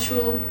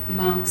cultural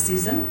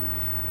Marxism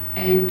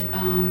and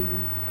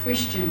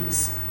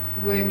Christians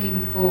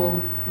working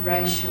for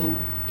racial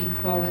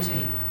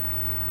equality.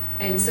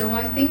 And so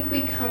I think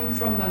we come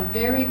from a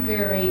very,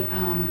 very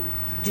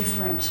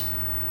different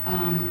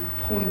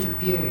point of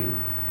view.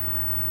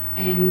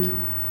 And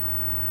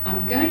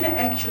I'm going to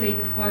actually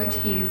quote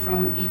here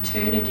from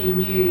Eternity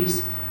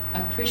News,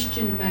 a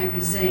Christian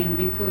magazine,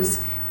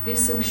 because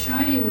this will show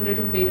you a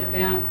little bit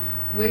about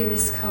where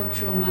this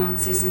cultural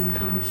Marxism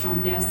comes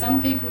from. Now,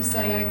 some people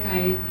say,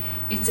 okay,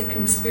 it's a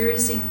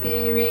conspiracy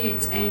theory,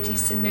 it's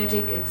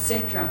anti-Semitic,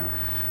 etc.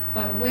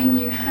 But when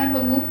you have a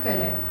look at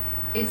it,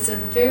 it's a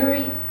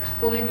very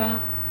clever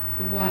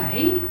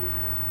way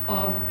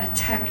of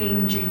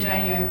attacking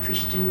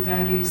Judeo-Christian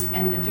values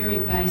and the very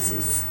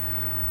basis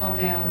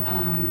of our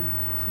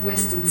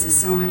Western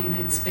society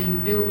that's been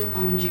built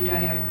on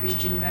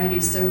Judeo-Christian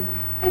values. So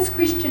as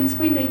Christians,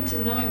 we need to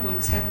know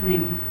what's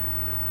happening.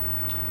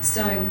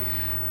 So,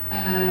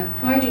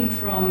 quoting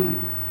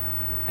from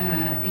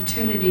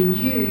Eternity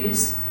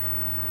News,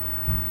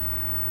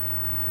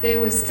 there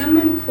was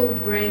someone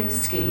called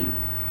Gramsci,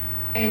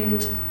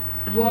 and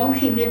while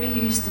he never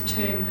used the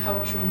term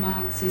cultural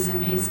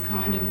Marxism, he's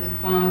kind of the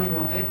father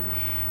of it,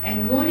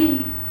 and what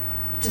he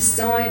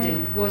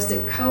decided was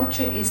that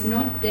culture is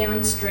not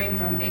downstream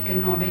from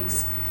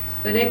economics,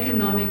 but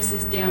economics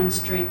is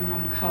downstream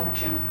from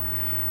culture.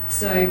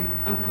 So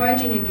I'm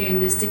quoting again,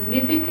 the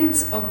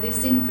significance of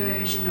this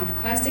inversion of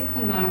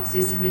classical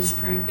Marxism is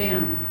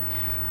profound.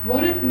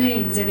 What it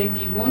means that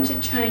if you want to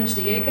change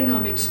the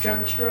economic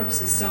structure of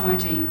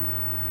society,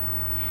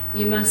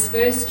 you must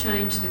first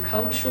change the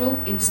cultural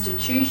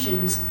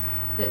institutions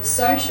that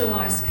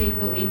socialise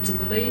people into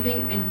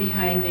believing and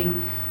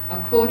behaving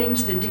according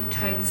to the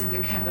dictates of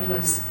the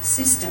capitalist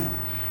system.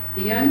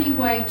 The only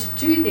way to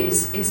do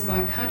this is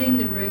by cutting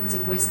the roots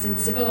of Western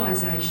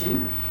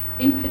civilization,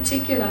 in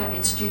particular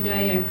its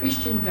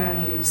Judeo-Christian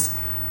values,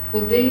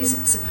 for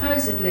these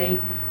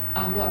supposedly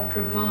are what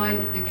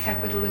provide the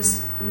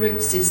capitalist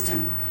root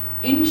system.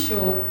 In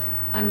short,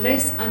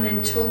 unless and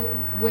until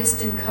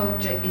Western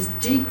culture is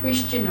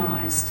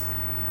de-Christianised,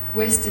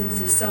 Western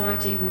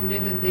society will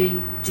never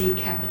be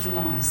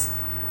decapitalised.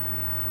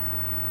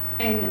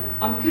 And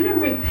I'm going to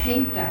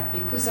repeat that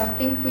because I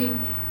think we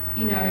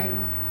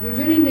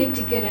really need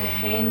to get a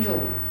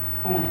handle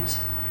on it.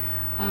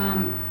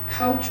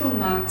 Cultural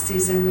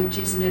Marxism, which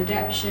is an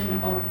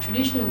adaptation of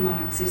traditional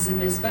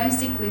Marxism, is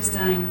basically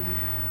saying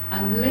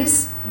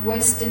unless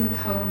Western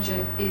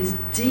culture is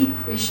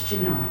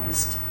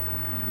de-Christianised,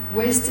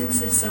 Western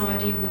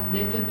society will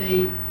never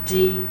be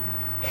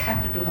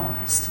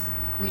decapitalised,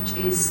 which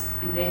is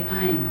their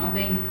aim. I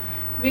mean,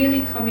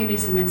 really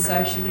communism and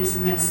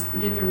socialism has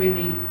never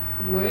really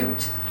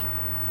worked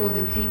for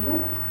the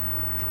people,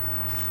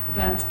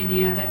 but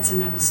anyhow, that's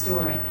another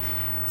story.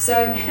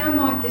 So how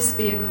might this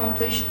be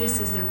accomplished?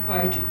 This is a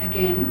quote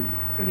again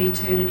from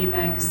Eternity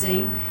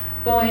magazine.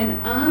 By an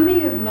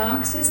army of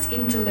Marxist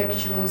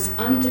intellectuals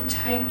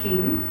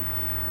undertaking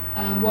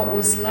what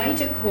was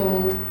later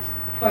called,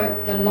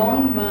 quote, the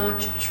long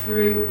march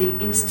through the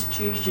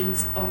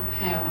institutions of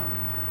power,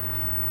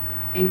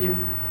 end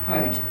of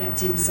quote,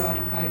 that's inside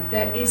a quote.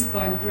 That is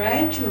by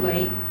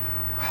gradually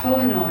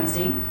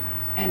colonising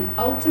and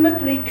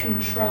ultimately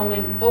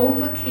controlling all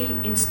the key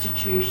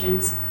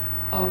institutions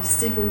of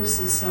civil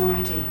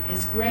society.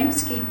 As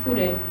Gramsci put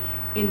it,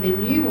 in the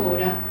new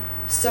order,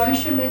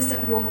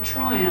 socialism will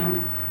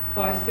triumph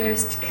by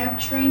first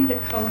capturing the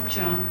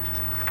culture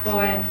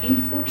via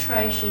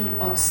infiltration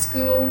of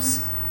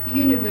schools,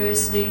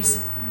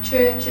 universities,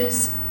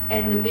 churches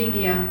and the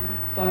media,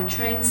 by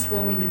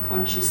transforming the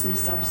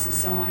consciousness of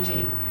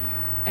society.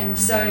 And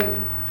so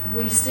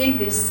we see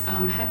this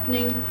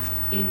happening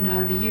in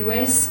the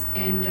US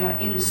and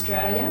in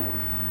Australia,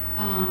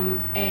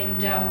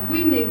 and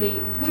we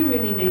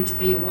really need to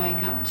be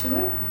awake up to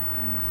it,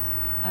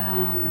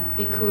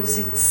 because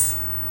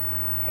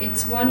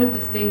it's one of the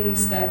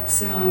things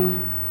that's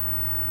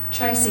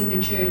chasing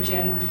the church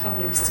out of the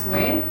public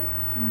square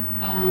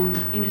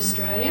in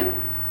Australia,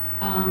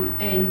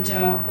 and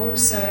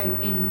also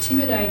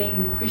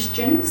intimidating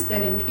Christians,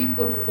 that if you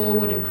put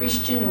forward a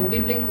Christian or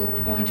biblical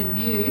point of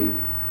view,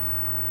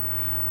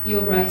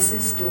 you're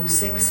racist or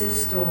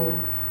sexist or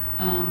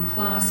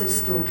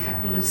classist or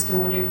capitalist or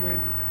whatever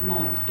it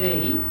might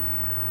be,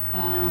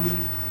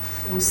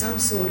 or some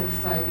sort of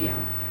phobia.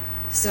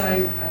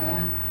 So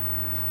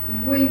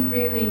we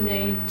really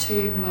need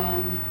to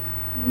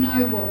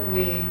know what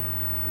we're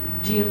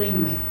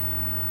dealing with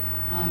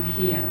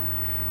here.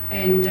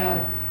 And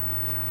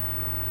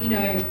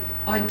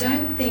I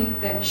don't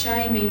think that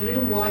shaming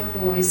little white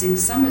boys in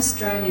some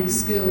Australian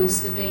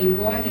schools for being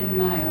white and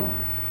male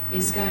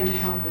is going to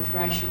help with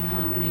racial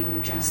harmony or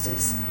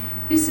justice.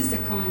 This is the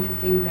kind of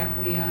thing that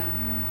we are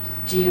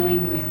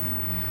dealing with.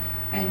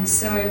 And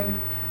so,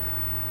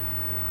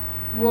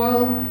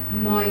 while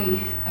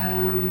my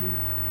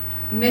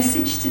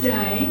message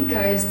today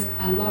goes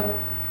a lot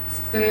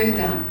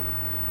further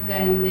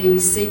than the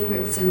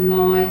Secrets and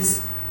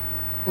Lies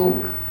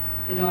book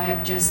that I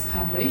have just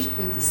published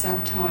with the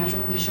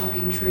subtitle, The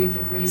Shocking Truth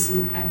of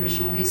Recent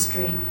Aboriginal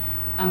History,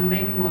 a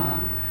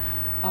memoir,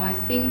 I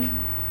think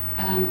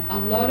a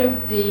lot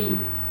of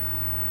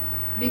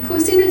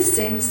because in a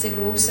sense it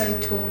also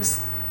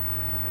talks,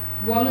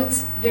 while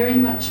it's very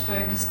much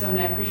focused on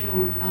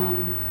Aboriginal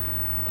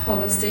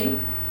policy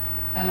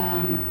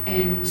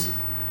and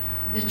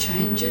the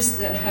changes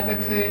that have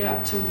occurred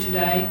up till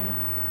today,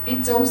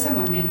 it's also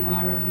a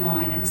memoir of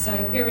mine. And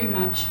so very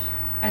much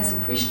as a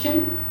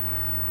Christian,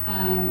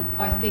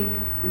 I think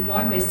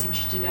my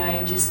message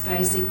today just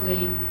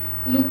basically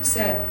looks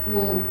at,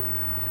 well,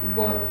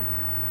 what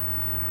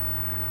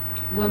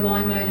were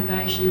my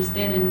motivations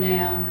then and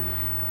now,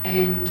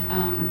 and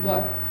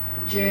what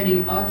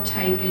journey I've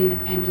taken,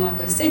 and like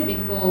I said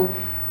before,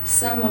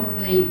 some of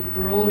the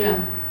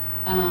broader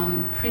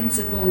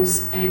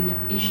principles and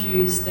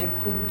issues that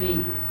could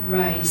be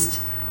raised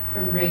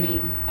from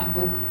reading a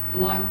book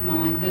like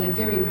mine that are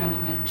very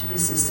relevant to the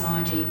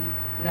society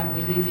that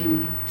we live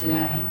in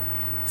today.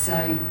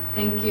 So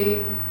thank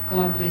you,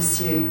 God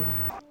bless you.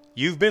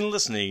 You've been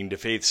listening to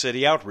Faith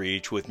City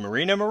Outreach with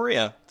Marina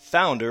Maria,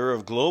 founder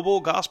of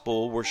Global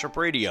Gospel Worship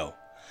Radio.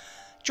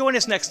 Join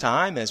us next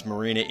time as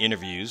Marina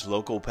interviews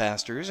local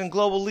pastors and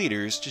global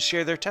leaders to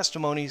share their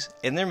testimonies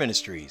and their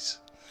ministries.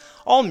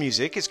 All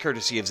music is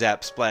courtesy of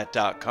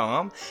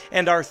Zapsplat.com,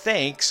 and our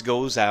thanks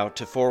goes out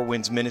to Four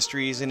Winds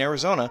Ministries in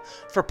Arizona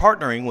for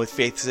partnering with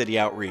Faith City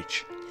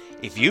Outreach.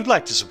 If you'd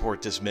like to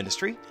support this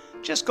ministry,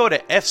 just go to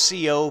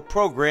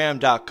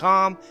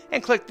fcoprogram.com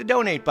and click the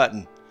donate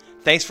button.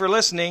 Thanks for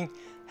listening.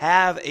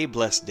 Have a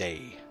blessed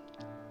day.